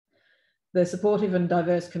overseas. The supportive and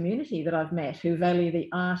diverse community that I've met who value the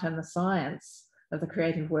art and the science of the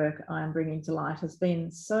creative work I am bringing to light has been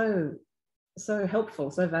so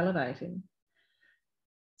helpful, so validating.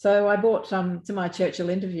 So I brought to my Churchill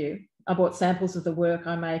interview, I bought samples of the work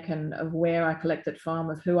I make and of where I collect it from,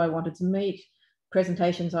 of who I wanted to meet,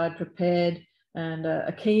 presentations I'd prepared, and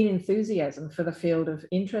a keen enthusiasm for the field of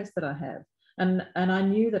interest that I have. And I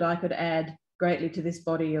knew that I could add greatly to this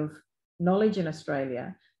body of knowledge in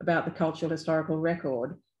Australia about the cultural historical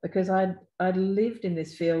record, because I'd lived in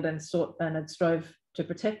this field and had strove to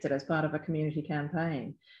protect it as part of a community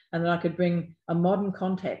campaign, and that I could bring a modern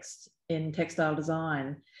context in textile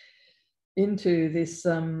design into this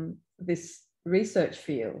this research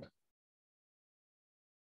field.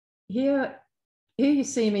 Here you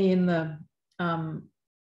see me in the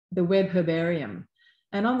Webb Herbarium,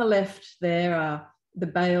 and on the left there are the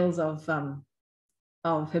bales of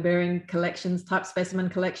herbarium collections, type specimen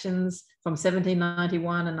collections from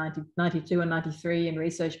 1791 and 92 and 93 in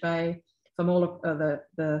Research Bay, from all of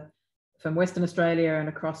from Western Australia and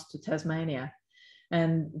across to Tasmania.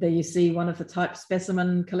 And there you see one of the type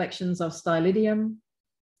specimen collections of Stylidium,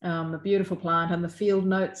 a beautiful plant, and the field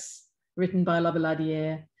notes written by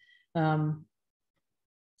Labiladiere.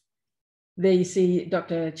 There you see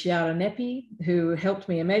Dr. Chiara Neppi, who helped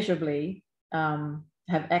me immeasurably have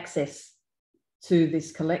access to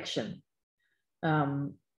this collection.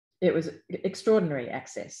 It was extraordinary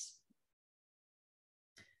access.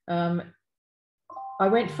 I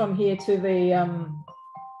went from here to the,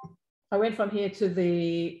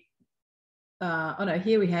 oh no,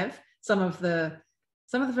 here we have some of the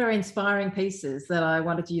very inspiring pieces that I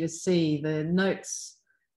wanted you to see, the notes,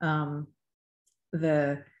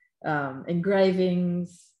 the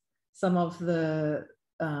engravings, some of the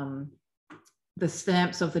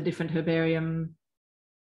stamps of the different herbarium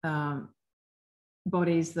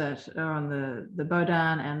bodies that are on the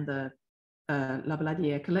Baudin and the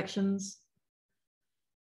Labiladiere collections.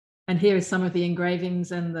 And here is some of the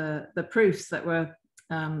engravings and the proofs that were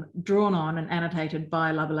drawn on and annotated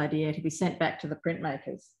by Labiladiere to be sent back to the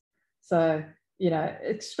printmakers. So, you know,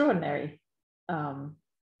 extraordinary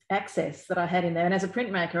access that I had in there. And as a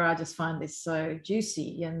printmaker, I just find this so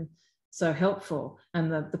juicy and so helpful,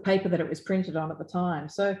 and the paper that it was printed on at the time.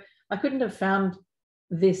 So I couldn't have found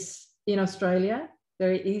this in Australia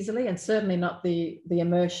very easily, and certainly not the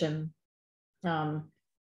immersion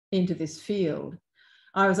into this field.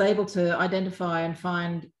 I was able to identify and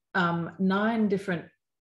find 9 different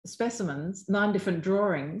specimens, 9 different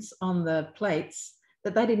drawings on the plates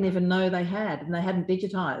that they didn't even know they had, and they hadn't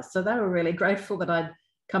digitized. So they were really grateful that I'd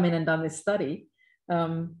come in and done this study,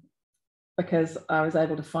 because I was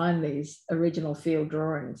able to find these original field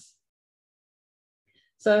drawings.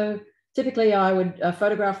 So typically I would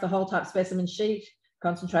photograph the whole type specimen sheet,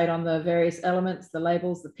 concentrate on the various elements, the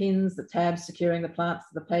labels, the pins, the tabs securing the plants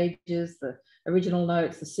to the pages, the original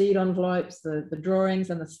notes, the seed envelopes, the drawings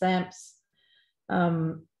and the stamps,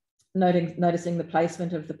 noticing the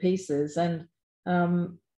placement of the pieces. And,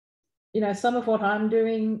 you know, some of what I'm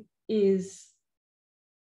doing is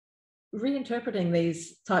reinterpreting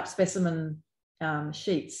these type specimen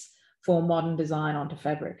sheets for modern design onto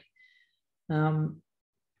fabric. Some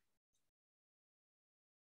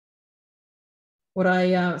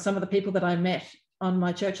of the people that I met on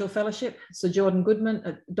my Churchill Fellowship, Sir Jordan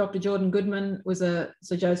Goodman, Dr. Jordan Goodman was a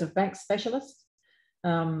Sir Joseph Banks specialist.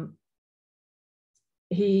 I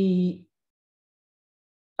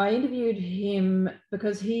I interviewed him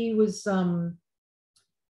because he was, I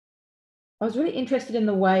was really interested in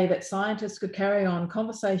the way that scientists could carry on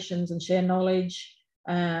conversations and share knowledge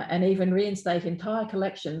and even reinstate entire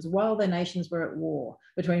collections while their nations were at war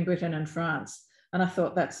between Britain and France. And I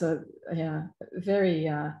thought that's a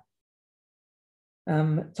very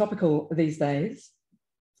topical these days.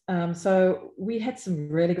 So we had some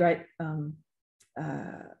really great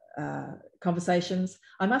conversations.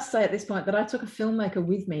 I must say at this point that I took a filmmaker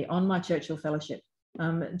with me on my Churchill Fellowship,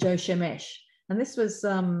 Joe Shemesh, and this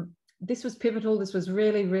was pivotal. This was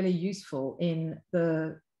really, really useful in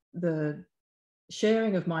the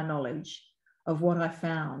sharing of my knowledge of what I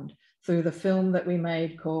found through the film that we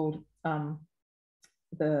made called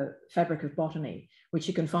The Fabric of Botany, which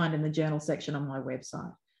you can find in the journal section on my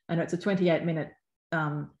website. And it's a 28-minute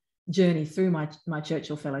journey through my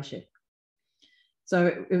Churchill Fellowship.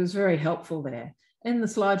 So it was very helpful there. In the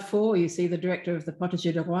slide 4, you see the director of the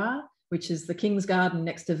Potager du Roi, which is the King's Garden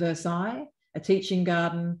next to Versailles, a teaching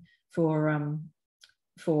garden for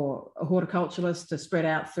horticulturalists to spread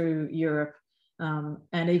out through Europe.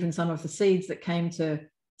 And even some of the seeds that came to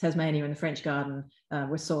Tasmania in the French garden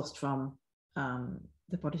were sourced from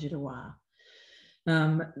the Potager du Roi.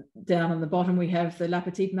 Down on the bottom, we have the La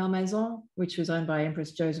Petite Malmaison, which was owned by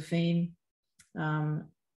Empress Josephine.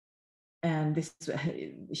 And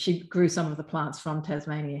she grew some of the plants from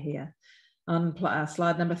Tasmania here. On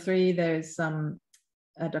slide number 3, there's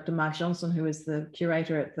Dr. Marc Johnson, who is the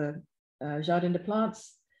curator at the Jardin des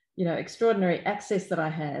Plantes. You know, extraordinary access that I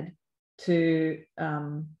had to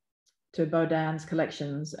Baudin's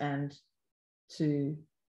collections and to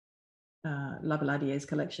Laballadier's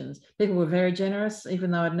collections. People were very generous,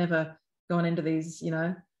 even though I'd never gone into these, you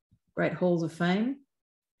know, great halls of fame.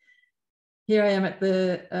 Here I am at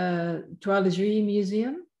the Toile de Juillet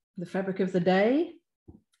Museum, the Fabric of the Day,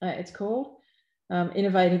 it's called.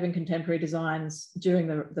 Innovative and contemporary designs during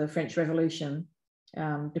the French Revolution,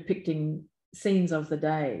 depicting scenes of the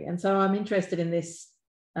day. And so I'm interested in this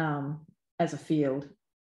as a field,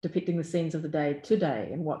 depicting the scenes of the day today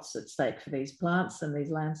and what's at stake for these plants and these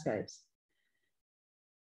landscapes.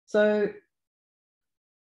 So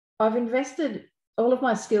I've invested all of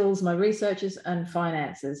my skills, my researches and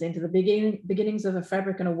finances into the beginnings of a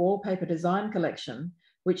fabric and a wallpaper design collection,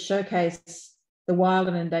 which showcase the wild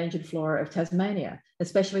and endangered flora of Tasmania,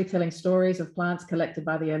 especially telling stories of plants collected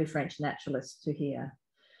by the early French naturalists to here.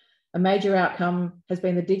 A major outcome has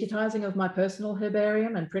been the digitising of my personal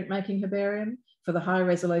herbarium and printmaking herbarium for the high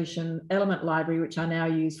resolution element library, which I now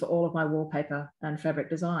use for all of my wallpaper and fabric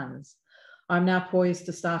designs. I'm now poised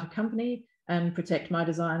to start a company and protect my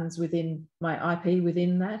designs within my IP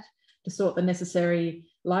within that, to sort the necessary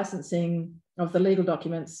licensing of the legal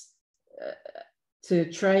documents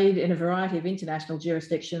to trade in a variety of international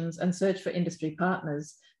jurisdictions and search for industry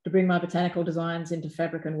partners to bring my botanical designs into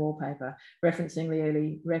fabric and wallpaper, referencing the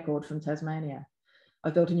early record from Tasmania.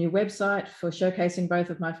 I've built a new website for showcasing both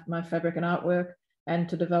of my fabric and artwork, and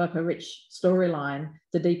to develop a rich storyline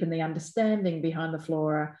to deepen the understanding behind the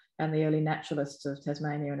flora and the early naturalists of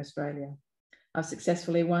Tasmania and Australia. I've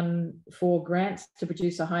successfully won 4 grants to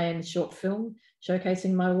produce a high-end short film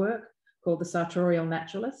showcasing my work called The Sartorial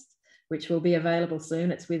Naturalist, which will be available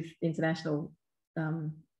soon. It's with international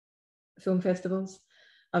film festivals.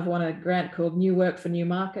 I've won a grant called New Work for New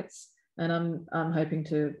Markets, and I'm hoping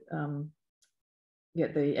to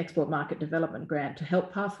get the Export Market Development Grant to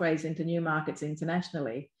help pathways into new markets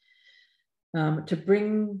internationally,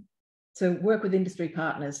 to work with industry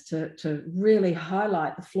partners to really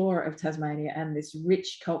highlight the flora of Tasmania and this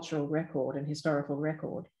rich cultural record and historical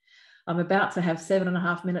record. I'm about to have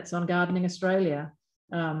 7.5 minutes on Gardening Australia,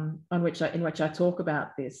 in which I talk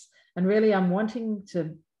about this. And really I'm wanting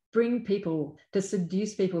to bring people, to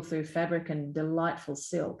seduce people through fabric and delightful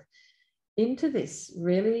silk into this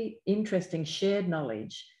really interesting shared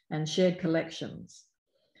knowledge and shared collections.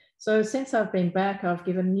 So since I've been back, I've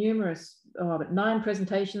given numerous, 9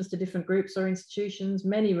 presentations to different groups or institutions,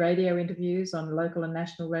 many radio interviews on local and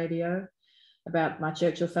national radio about my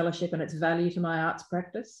Churchill Fellowship and its value to my arts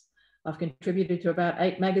practice. I've contributed to about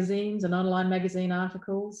 8 magazines and online magazine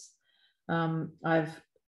articles. I've,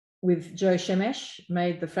 with Joe Shemesh,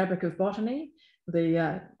 made The Fabric of Botany,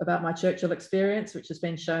 about my Churchill experience, which has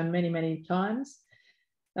been shown many, many times.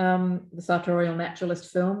 The Sartorial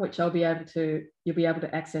Naturalist film, which you'll be able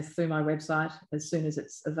to access through my website as soon as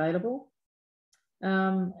it's available.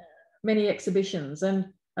 Many exhibitions, and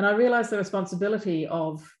I realise the responsibility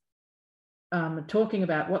of talking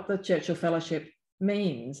about what the Churchill Fellowship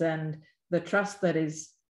means and the trust that is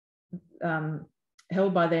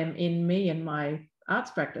held by them in me and my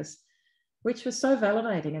arts practice, which was so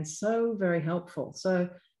validating and so very helpful. So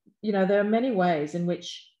you know, there are many ways in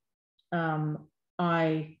which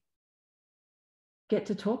I get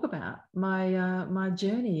to talk about my my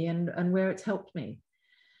journey and where it's helped me.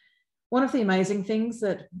 One of the amazing things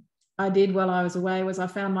that I did while I was away was I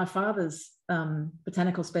found my father's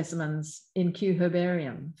botanical specimens in Kew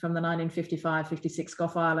Herbarium from the 1955-56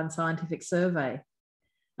 Gough Island Scientific Survey,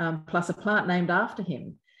 plus a plant named after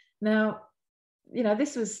him. Now, you know,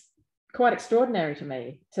 this was quite extraordinary to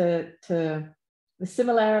me, to the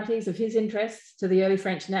similarities of his interests to the early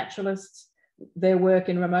French naturalists, their work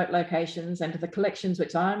in remote locations, and to the collections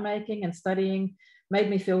which I'm making and studying, made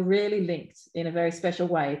me feel really linked in a very special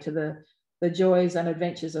way to the joys and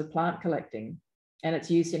adventures of plant collecting and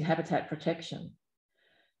its use in habitat protection.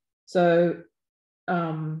 So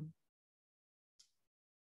I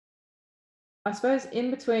suppose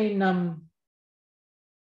in between,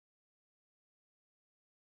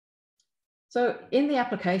 so in the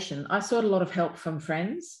application, I sought a lot of help from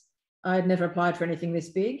friends. I had never applied for anything this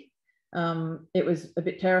big. It was a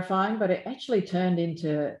bit terrifying, but it actually turned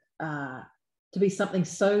into to be something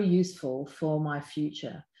so useful for my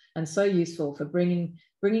future and so useful for bringing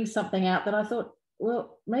something out that I thought,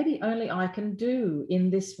 well, maybe only I can do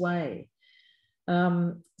in this way.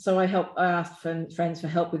 So I asked friends for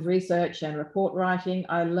help with research and report writing.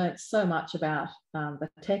 I learnt so much about the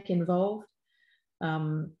tech involved.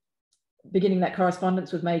 Beginning that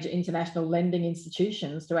correspondence with major international lending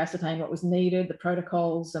institutions to ascertain what was needed, the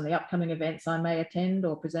protocols and the upcoming events I may attend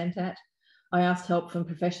or present at. I asked help from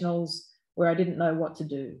professionals where I didn't know what to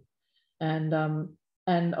do. And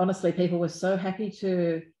honestly, people were so happy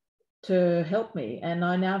to help me. And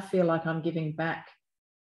I now feel like I'm giving back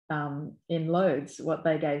in loads what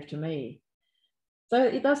they gave to me. So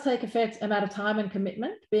it does take a fair amount of time and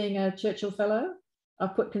commitment being a Churchill Fellow.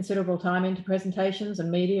 I've put considerable time into presentations and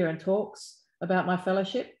media and talks about my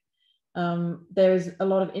fellowship. There's a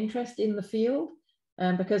lot of interest in the field,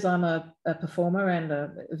 and because I'm a performer and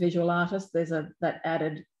a visual artist, there's that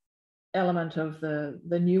added element of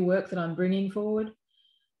the new work that I'm bringing forward.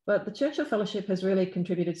 But the Churchill Fellowship has really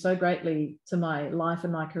contributed so greatly to my life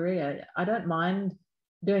and my career. I don't mind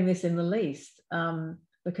doing this in the least,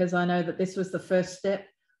 because I know that this was the first step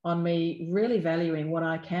on me really valuing what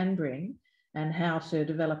I can bring and how to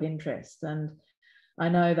develop interest. And I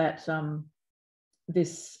know that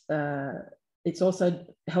it's also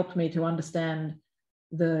helped me to understand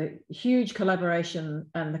the huge collaboration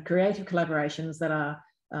and the creative collaborations that are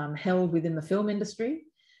held within the film industry,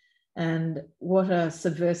 and what a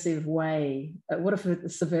subversive way, what a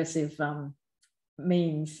subversive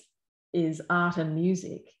means is art and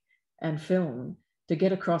music and film to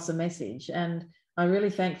get across a message. And I really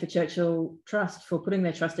thank the Churchill Trust for putting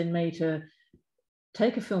their trust in me to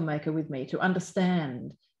take a filmmaker with me, to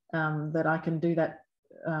understand that I can do that,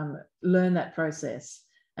 learn that process.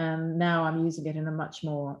 And now I'm using it in a much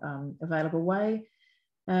more available way.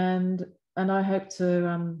 And I hope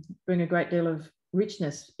to bring a great deal of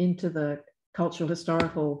richness into the cultural,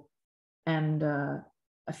 historical, and a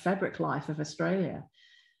fabric life of Australia,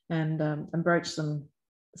 and broach some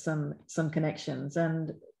connections.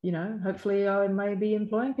 And, you know, hopefully I may be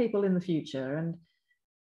employing people in the future. And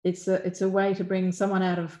it's a way to bring someone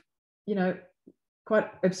out of, you know, quite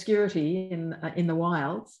obscurity in the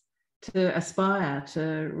wilds to aspire to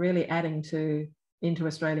really adding into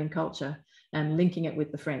Australian culture and linking it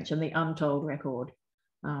with the French and the untold record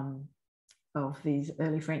of these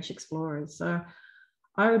early French explorers. So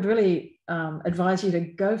I would really advise you to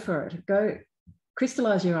go for it. Go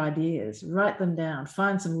crystallize your ideas, write them down,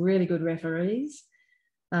 find some really good referees,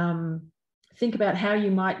 think about how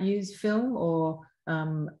you might use film or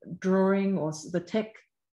drawing or the tech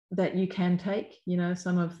that you can take, you know,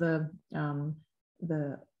 some of the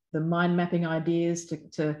mind mapping ideas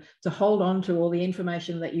to hold on to all the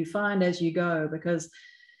information that you find as you go, because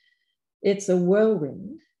it's a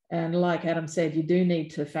whirlwind. And like Adam said, you do need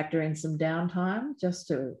to factor in some downtime just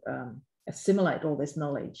to assimilate all this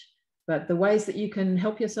knowledge. But the ways that you can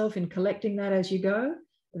help yourself in collecting that as you go,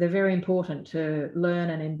 they're very important to learn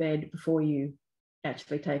and embed before you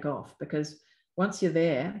actually take off, because once you're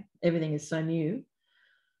there, everything is so new.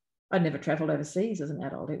 I'd never traveled overseas as an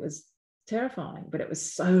adult. It was terrifying, but it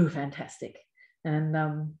was so fantastic. And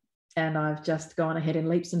I've just gone ahead in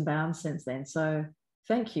leaps and bounds since then. So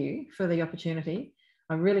thank you for the opportunity.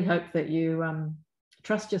 I really hope that you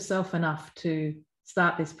trust yourself enough to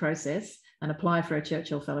start this process and apply for a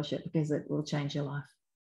Churchill Fellowship, because it will change your life.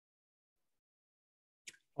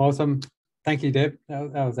 Awesome. Thank you, Deb.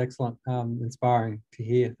 That was excellent. Inspiring to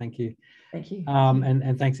hear. Thank you. Thank you.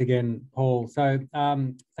 And thanks again, Paul. So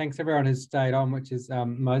thanks everyone who's stayed on, which is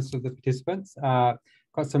most of the participants.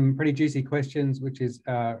 got some pretty juicy questions, which is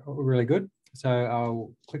really good. So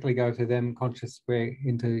I'll quickly go through them, conscious we're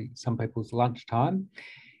into some people's lunchtime.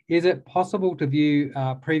 Is it possible to view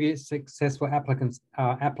previous successful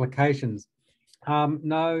applications?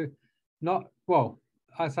 No, not, well,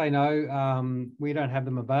 I say no, we don't have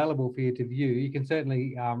them available for you to view. You can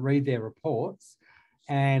certainly read their reports,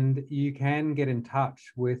 and you can get in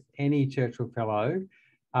touch with any Churchill Fellow.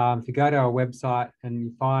 If you go to our website and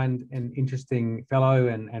you find an interesting fellow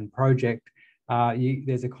and project,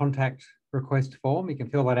 there's a contact request form. You can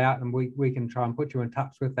fill that out, and we can try and put you in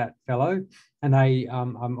touch with that fellow. And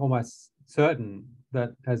I'm almost certain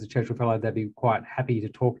that as a Churchill Fellow, they'd be quite happy to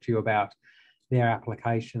talk to you about their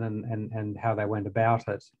application and how they went about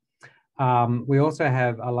it. We also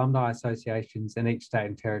have alumni associations in each state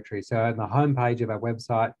and territory. So on the homepage of our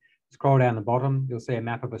website, scroll down the bottom, you'll see a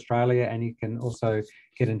map of Australia, and you can also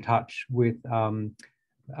get in touch with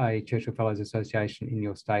a Churchill Fellows Association in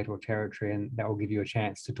your state or territory, and that will give you a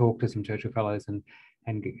chance to talk to some Churchill Fellows and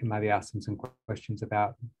maybe ask them some questions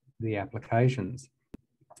about the applications.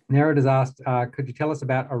 Nerid has asked, could you tell us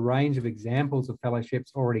about a range of examples of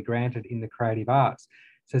fellowships already granted in the creative arts,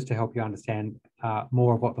 just to help you understand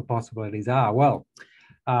more of what the possibilities are? Well,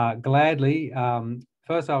 gladly.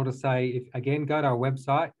 First, I'll just say, again, go to our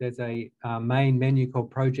website. There's a main menu called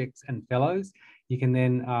Projects and Fellows. You can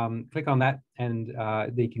then click on that, and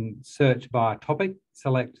you can search by topic,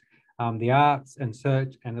 select the arts and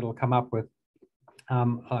search, and it'll come up with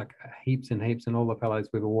like heaps and heaps and all the fellows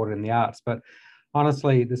we've awarded in the arts. But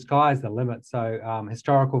honestly, the sky's the limit. So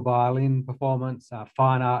historical violin performance,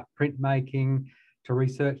 fine art, printmaking, to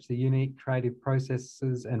research the unique creative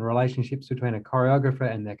processes and relationships between a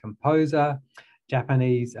choreographer and their composer,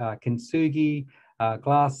 Japanese kintsugi,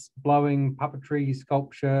 glass blowing, puppetry,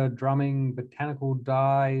 sculpture, drumming, botanical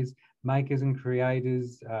dyes, makers and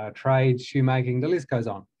creators, trade, shoemaking, the list goes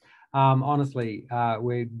on. Honestly,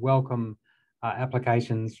 we'd welcome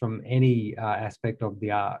applications from any aspect of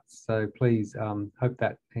the arts. So please, hope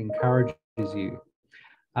that encourages you.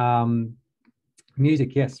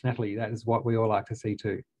 Music, yes, Natalie, that is what we all like to see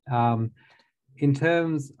too. In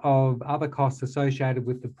terms of other costs associated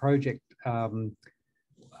with the project,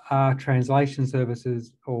 are translation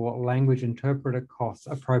services or language interpreter costs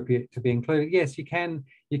appropriate to be included? Yes, you can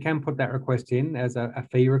put that request in as a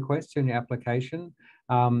fee request in your application.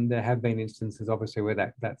 There have been instances, obviously,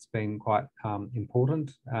 where that's been quite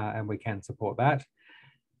important, and we can support that.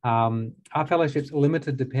 Are fellowships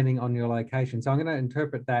limited depending on your location? So I'm going to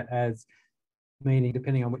interpret that as meaning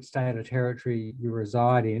depending on which state or territory you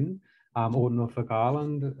reside in, or Norfolk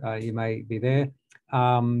Island, you may be there.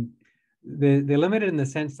 They're limited in the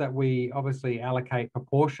sense that we obviously allocate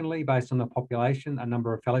proportionally based on the population a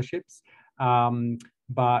number of fellowships,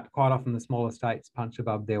 but quite often the smaller states punch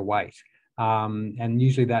above their weight. And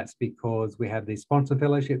usually that's because we have these sponsor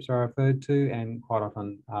fellowships are referred to, and quite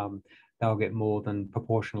often they'll get more than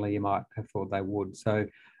proportionally you might have thought they would. So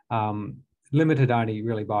limited only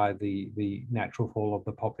really by the natural fall of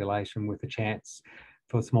the population, with a chance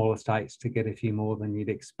for smaller states to get a few more than you'd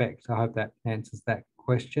expect. I hope that answers that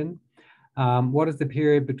question. What is the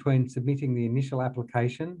period between submitting the initial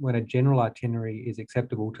application when a general itinerary is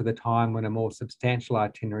acceptable to the time when a more substantial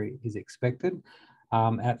itinerary is expected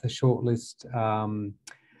at the shortlist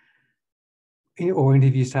or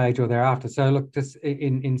interview stage or thereafter? So look, just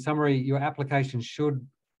in summary, your application should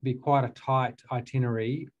be quite a tight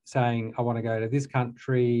itinerary saying, I want to go to this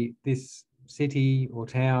country, this city or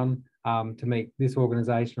town to meet this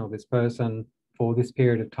organisation or this person for this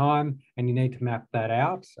period of time, and you need to map that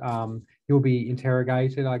out. You'll be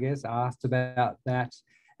interrogated, I guess, asked about that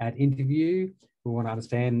at interview. We want to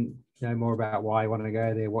understand more about why you want to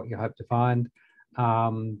go there, what you hope to find.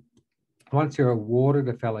 Once you're awarded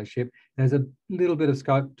a fellowship, there's a little bit of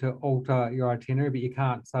scope to alter your itinerary, but you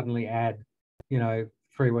can't suddenly add,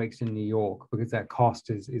 3 weeks in New York, because that cost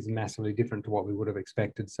is massively different to what we would have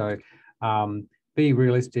expected. So be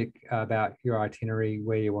realistic about your itinerary,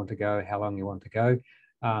 where you want to go, how long you want to go.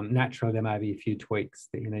 Naturally, there may be a few tweaks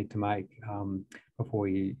that you need to make before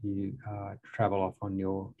you travel off on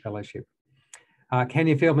your fellowship. Can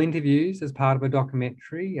you film interviews as part of a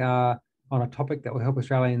documentary on a topic that will help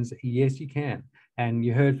Australians? Yes, you can. And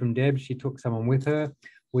you heard from Deb, she took someone with her.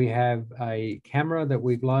 We have a camera that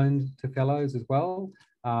we've loaned to fellows as well.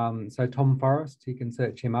 So Tom Forrest, you can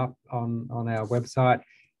search him up on our website.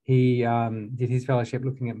 He did his fellowship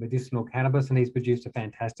looking at medicinal cannabis, and he's produced a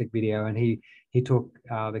fantastic video, and he took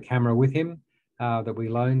the camera with him that we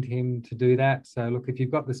loaned him to do that. So look, if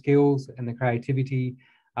you've got the skills and the creativity,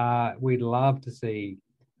 we'd love to see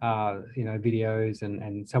videos,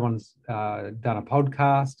 and someone's done a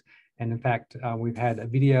podcast, And in fact, we've had a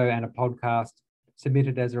video and a podcast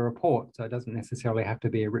submitted as a report. So it doesn't necessarily have to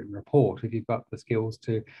be a written report. If you've got the skills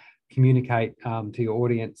to communicate to your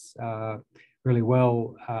audience really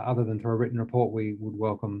well, other than through a written report, we would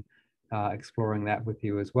welcome exploring that with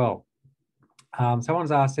you as well.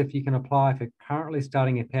 Someone's asked if you can apply if you're currently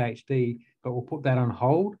starting a PhD, but we'll put that on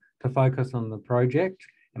hold to focus on the project.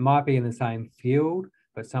 It might be in the same field,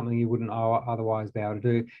 but something you wouldn't otherwise be able to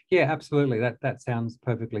do. Yeah, absolutely. That sounds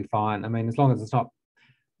perfectly fine. I mean, as long as it's not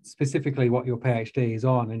specifically what your PhD is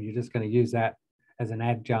on and you're just going to use that as an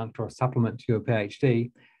adjunct or a supplement to your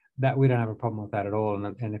PhD, that we don't have a problem with that at all.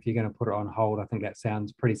 And if you're going to put it on hold, I think that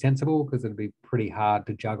sounds pretty sensible, because it'd be pretty hard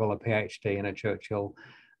to juggle a PhD and a Churchill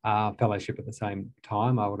Fellowship at the same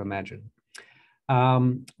time, I would imagine.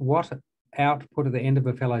 What output at the end of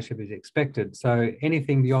a fellowship is expected? So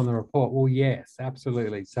anything beyond the report? Well, yes,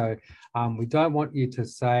 absolutely. So we don't want you to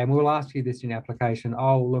say, and we'll ask you this in your application,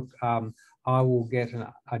 oh, look, I will get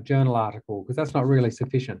a journal article, because that's not really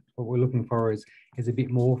sufficient. What we're looking for is a bit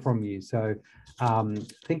more from you. So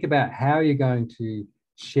think about how you're going to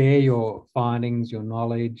share your findings, your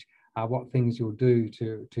knowledge, what things you'll do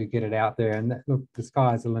to get it out there. And look, the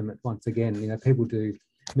sky's the limit once again. You know, people do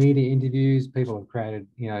media interviews, people have created,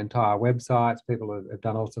 you know, entire websites, people have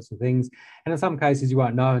done all sorts of things. And in some cases, you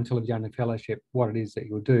won't know until you've done a fellowship what it is that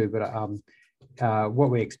you'll do. But what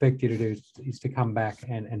we expect you to do is to come back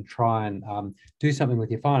and try and do something with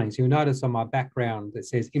your findings. You'll notice on my background that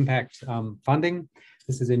says impact funding.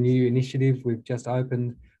 This is a new initiative we've just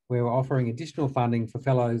opened where we're offering additional funding for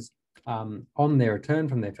fellows on their return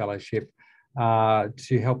from their fellowship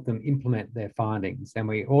to help them implement their findings. And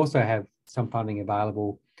we also have some funding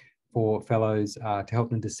available for fellows to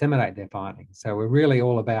help them disseminate their findings. So we're really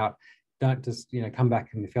all about, don't just, you know, come back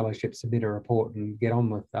from the fellowship, submit a report and get on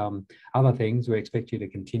with other things. We expect you to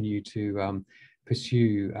continue to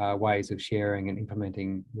pursue ways of sharing and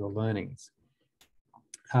implementing your learnings.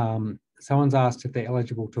 Someone's asked if they're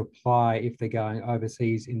eligible to apply if they're going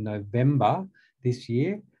overseas in November this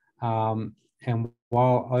year, and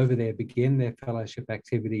while over there begin their fellowship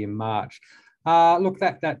activity in March. Look,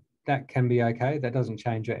 that can be okay. That doesn't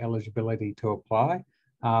change your eligibility to apply.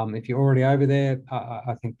 If you're already over there,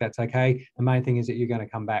 I think that's okay. The main thing is that you're going to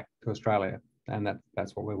come back to Australia, and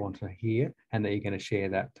that's what we want to hear, and that you're going to share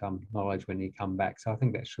that knowledge when you come back. So I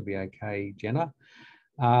think that should be okay, Jenna.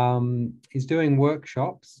 Is doing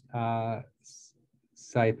workshops,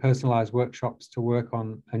 say personalised workshops to work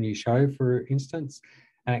on a new show, for instance,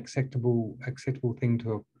 an acceptable thing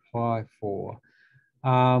to apply for.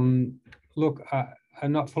 Look,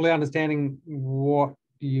 I'm not fully understanding what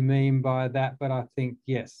you mean by that, but I think,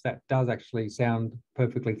 yes, that does actually sound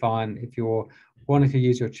perfectly fine. If you're wanting to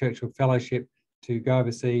use your Churchill Fellowship to go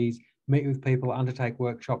overseas, meet with people, undertake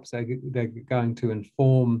workshops, they're going to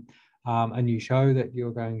inform a new show that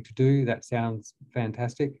you're going to do. That sounds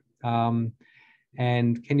fantastic.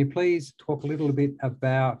 And can you please talk a little bit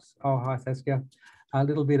about, oh, hi Saskia, a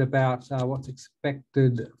little bit about what's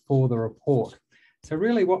expected for the report. So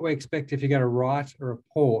really what we expect if you're going to write a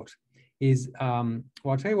report is, well,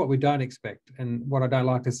 I'll tell you what we don't expect. And what I don't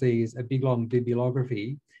like to see is a big long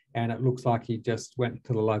bibliography and it looks like you just went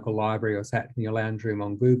to the local library or sat in your lounge room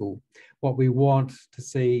on Google. What we want to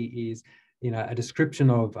see is, you know, a description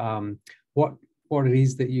of what it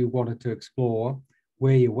is that you wanted to explore,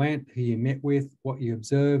 where you went, who you met with, what you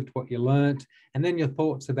observed, what you learnt, and then your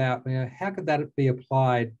thoughts about, you know, how could that be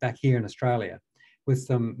applied back here in Australia, with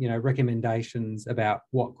some, you know, recommendations about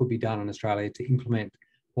what could be done in Australia to implement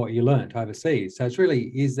what you learnt overseas. So it's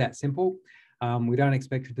really is that simple. We don't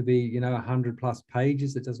expect it to be, you know, 100+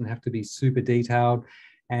 pages. It doesn't have to be super detailed.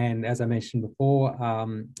 And as I mentioned before,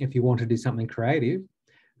 if you want to do something creative,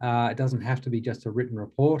 it doesn't have to be just a written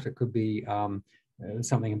report. It could be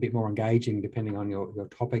something a bit more engaging depending on your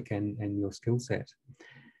topic and your skill set.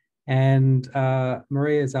 And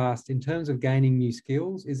Maria's asked, in terms of gaining new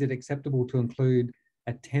skills, is it acceptable to include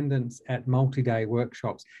attendance at multi-day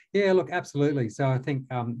workshops? Yeah, look, absolutely. So I think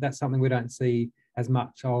that's something we don't see as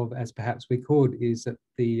much of as perhaps we could, is that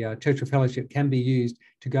the Churchill Fellowship can be used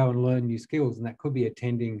to go and learn new skills, and that could be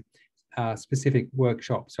attending specific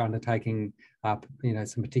workshops or undertaking you know,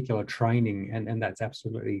 some particular training, and that's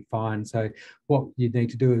absolutely fine. So what you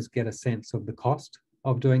need to do is get a sense of the cost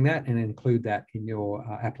of doing that and include that in your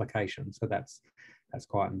application. So that's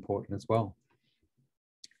quite important as well.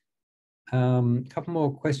 Couple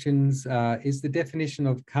more questions. Is the definition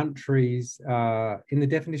of countries, in the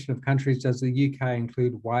definition of countries, does the UK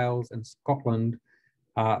include Wales and Scotland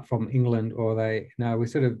from England, or they, no, we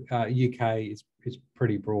sort of, UK is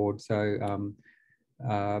pretty broad. So,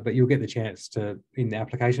 but you'll get the chance to, in the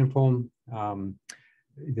application form,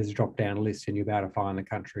 there's a drop-down list and you'll be able to find the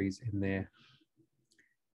countries in there.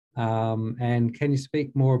 And can you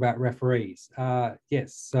speak more about referees?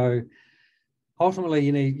 Yes, so ultimately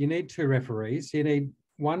you need two referees. You need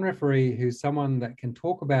one referee who's someone that can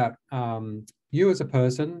talk about you as a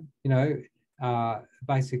person,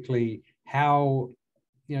 basically how,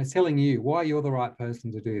 telling you why you're the right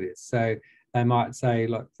person to do this. So they might say,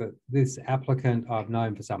 look, this applicant I've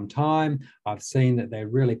known for some time. I've seen that they're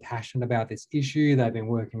really passionate about this issue. They've been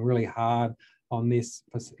working really hard on this,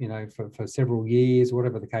 for several years,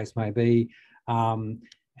 whatever the case may be. And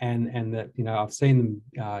that, I've seen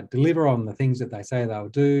them deliver on the things that they say they'll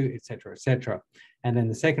do, et cetera, et cetera. And then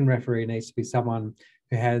the second referee needs to be someone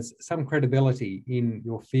who has some credibility in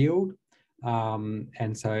your field.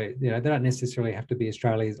 And so, they don't necessarily have to be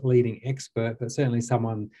Australia's leading expert, but certainly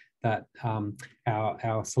someone that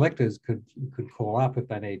our selectors could call up if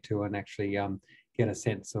they need to, and actually get a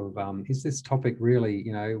sense of, is this topic really,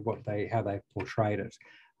 how they portrayed it.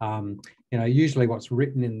 Usually what's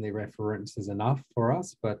written in the reference is enough for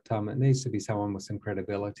us, but it needs to be someone with some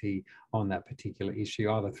credibility on that particular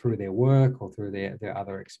issue, either through their work or through their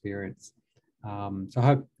other experience. So I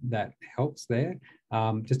hope that helps there.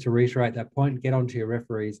 Just to reiterate that point, get onto your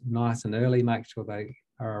referees nice and early, make sure they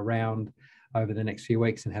are around over the next few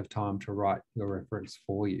weeks and have time to write your reference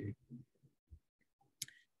for you.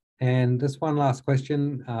 And just one last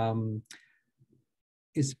question.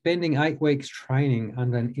 Is spending 8 weeks training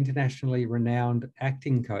under an internationally renowned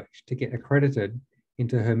acting coach to get accredited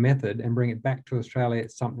into her method and bring it back to Australia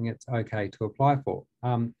something it's okay to apply for?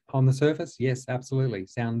 On the surface, yes, absolutely.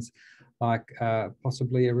 Sounds like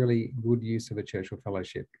possibly a really good use of a Churchill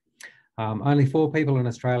Fellowship. Only 4 people in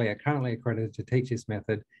Australia are currently accredited to teach this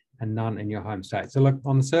method and none in your home state. So look,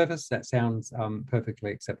 on the surface, that sounds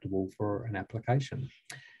perfectly acceptable for an application.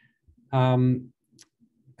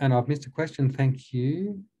 And I've missed a question, thank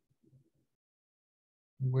you.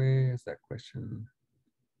 Where's that question?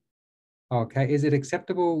 Okay, is it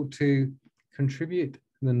acceptable to contribute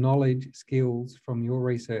the knowledge, skills from your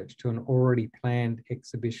research to an already planned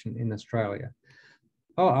exhibition in Australia?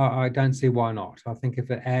 Oh, I don't see why not. I think if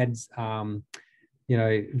it adds, value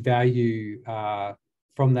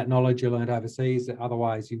from that knowledge you learned overseas that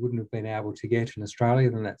otherwise you wouldn't have been able to get in Australia,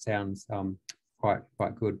 then that sounds quite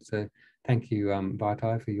good. So thank you,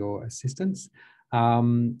 Vaitai, for your assistance.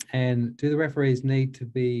 And do the referees need to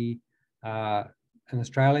be an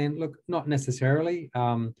Australian? Look, not necessarily.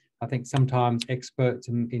 I think sometimes experts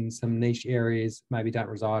in some niche areas maybe don't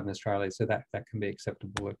reside in Australia, so that can be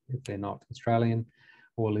acceptable if they're not Australian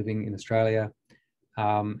or living in Australia.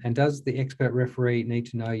 And does the expert referee need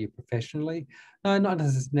to know you professionally? No, not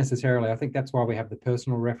necessarily. I think that's why we have the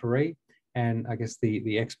personal referee, and I guess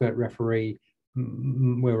the expert referee,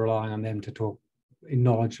 we're relying on them to talk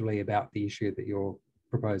knowledgeably about the issue that you're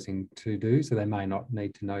proposing to do, so they may not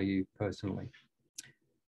need to know you personally.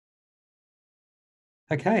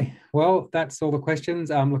 Okay, well, that's all the questions.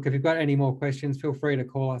 Look, if you've got any more questions, feel free to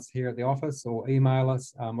call us here at the office or email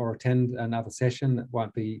us or attend another session that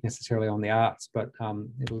won't be necessarily on the arts, but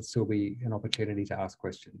it'll still be an opportunity to ask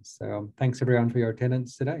questions. So thanks everyone for your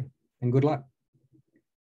attendance today and good luck.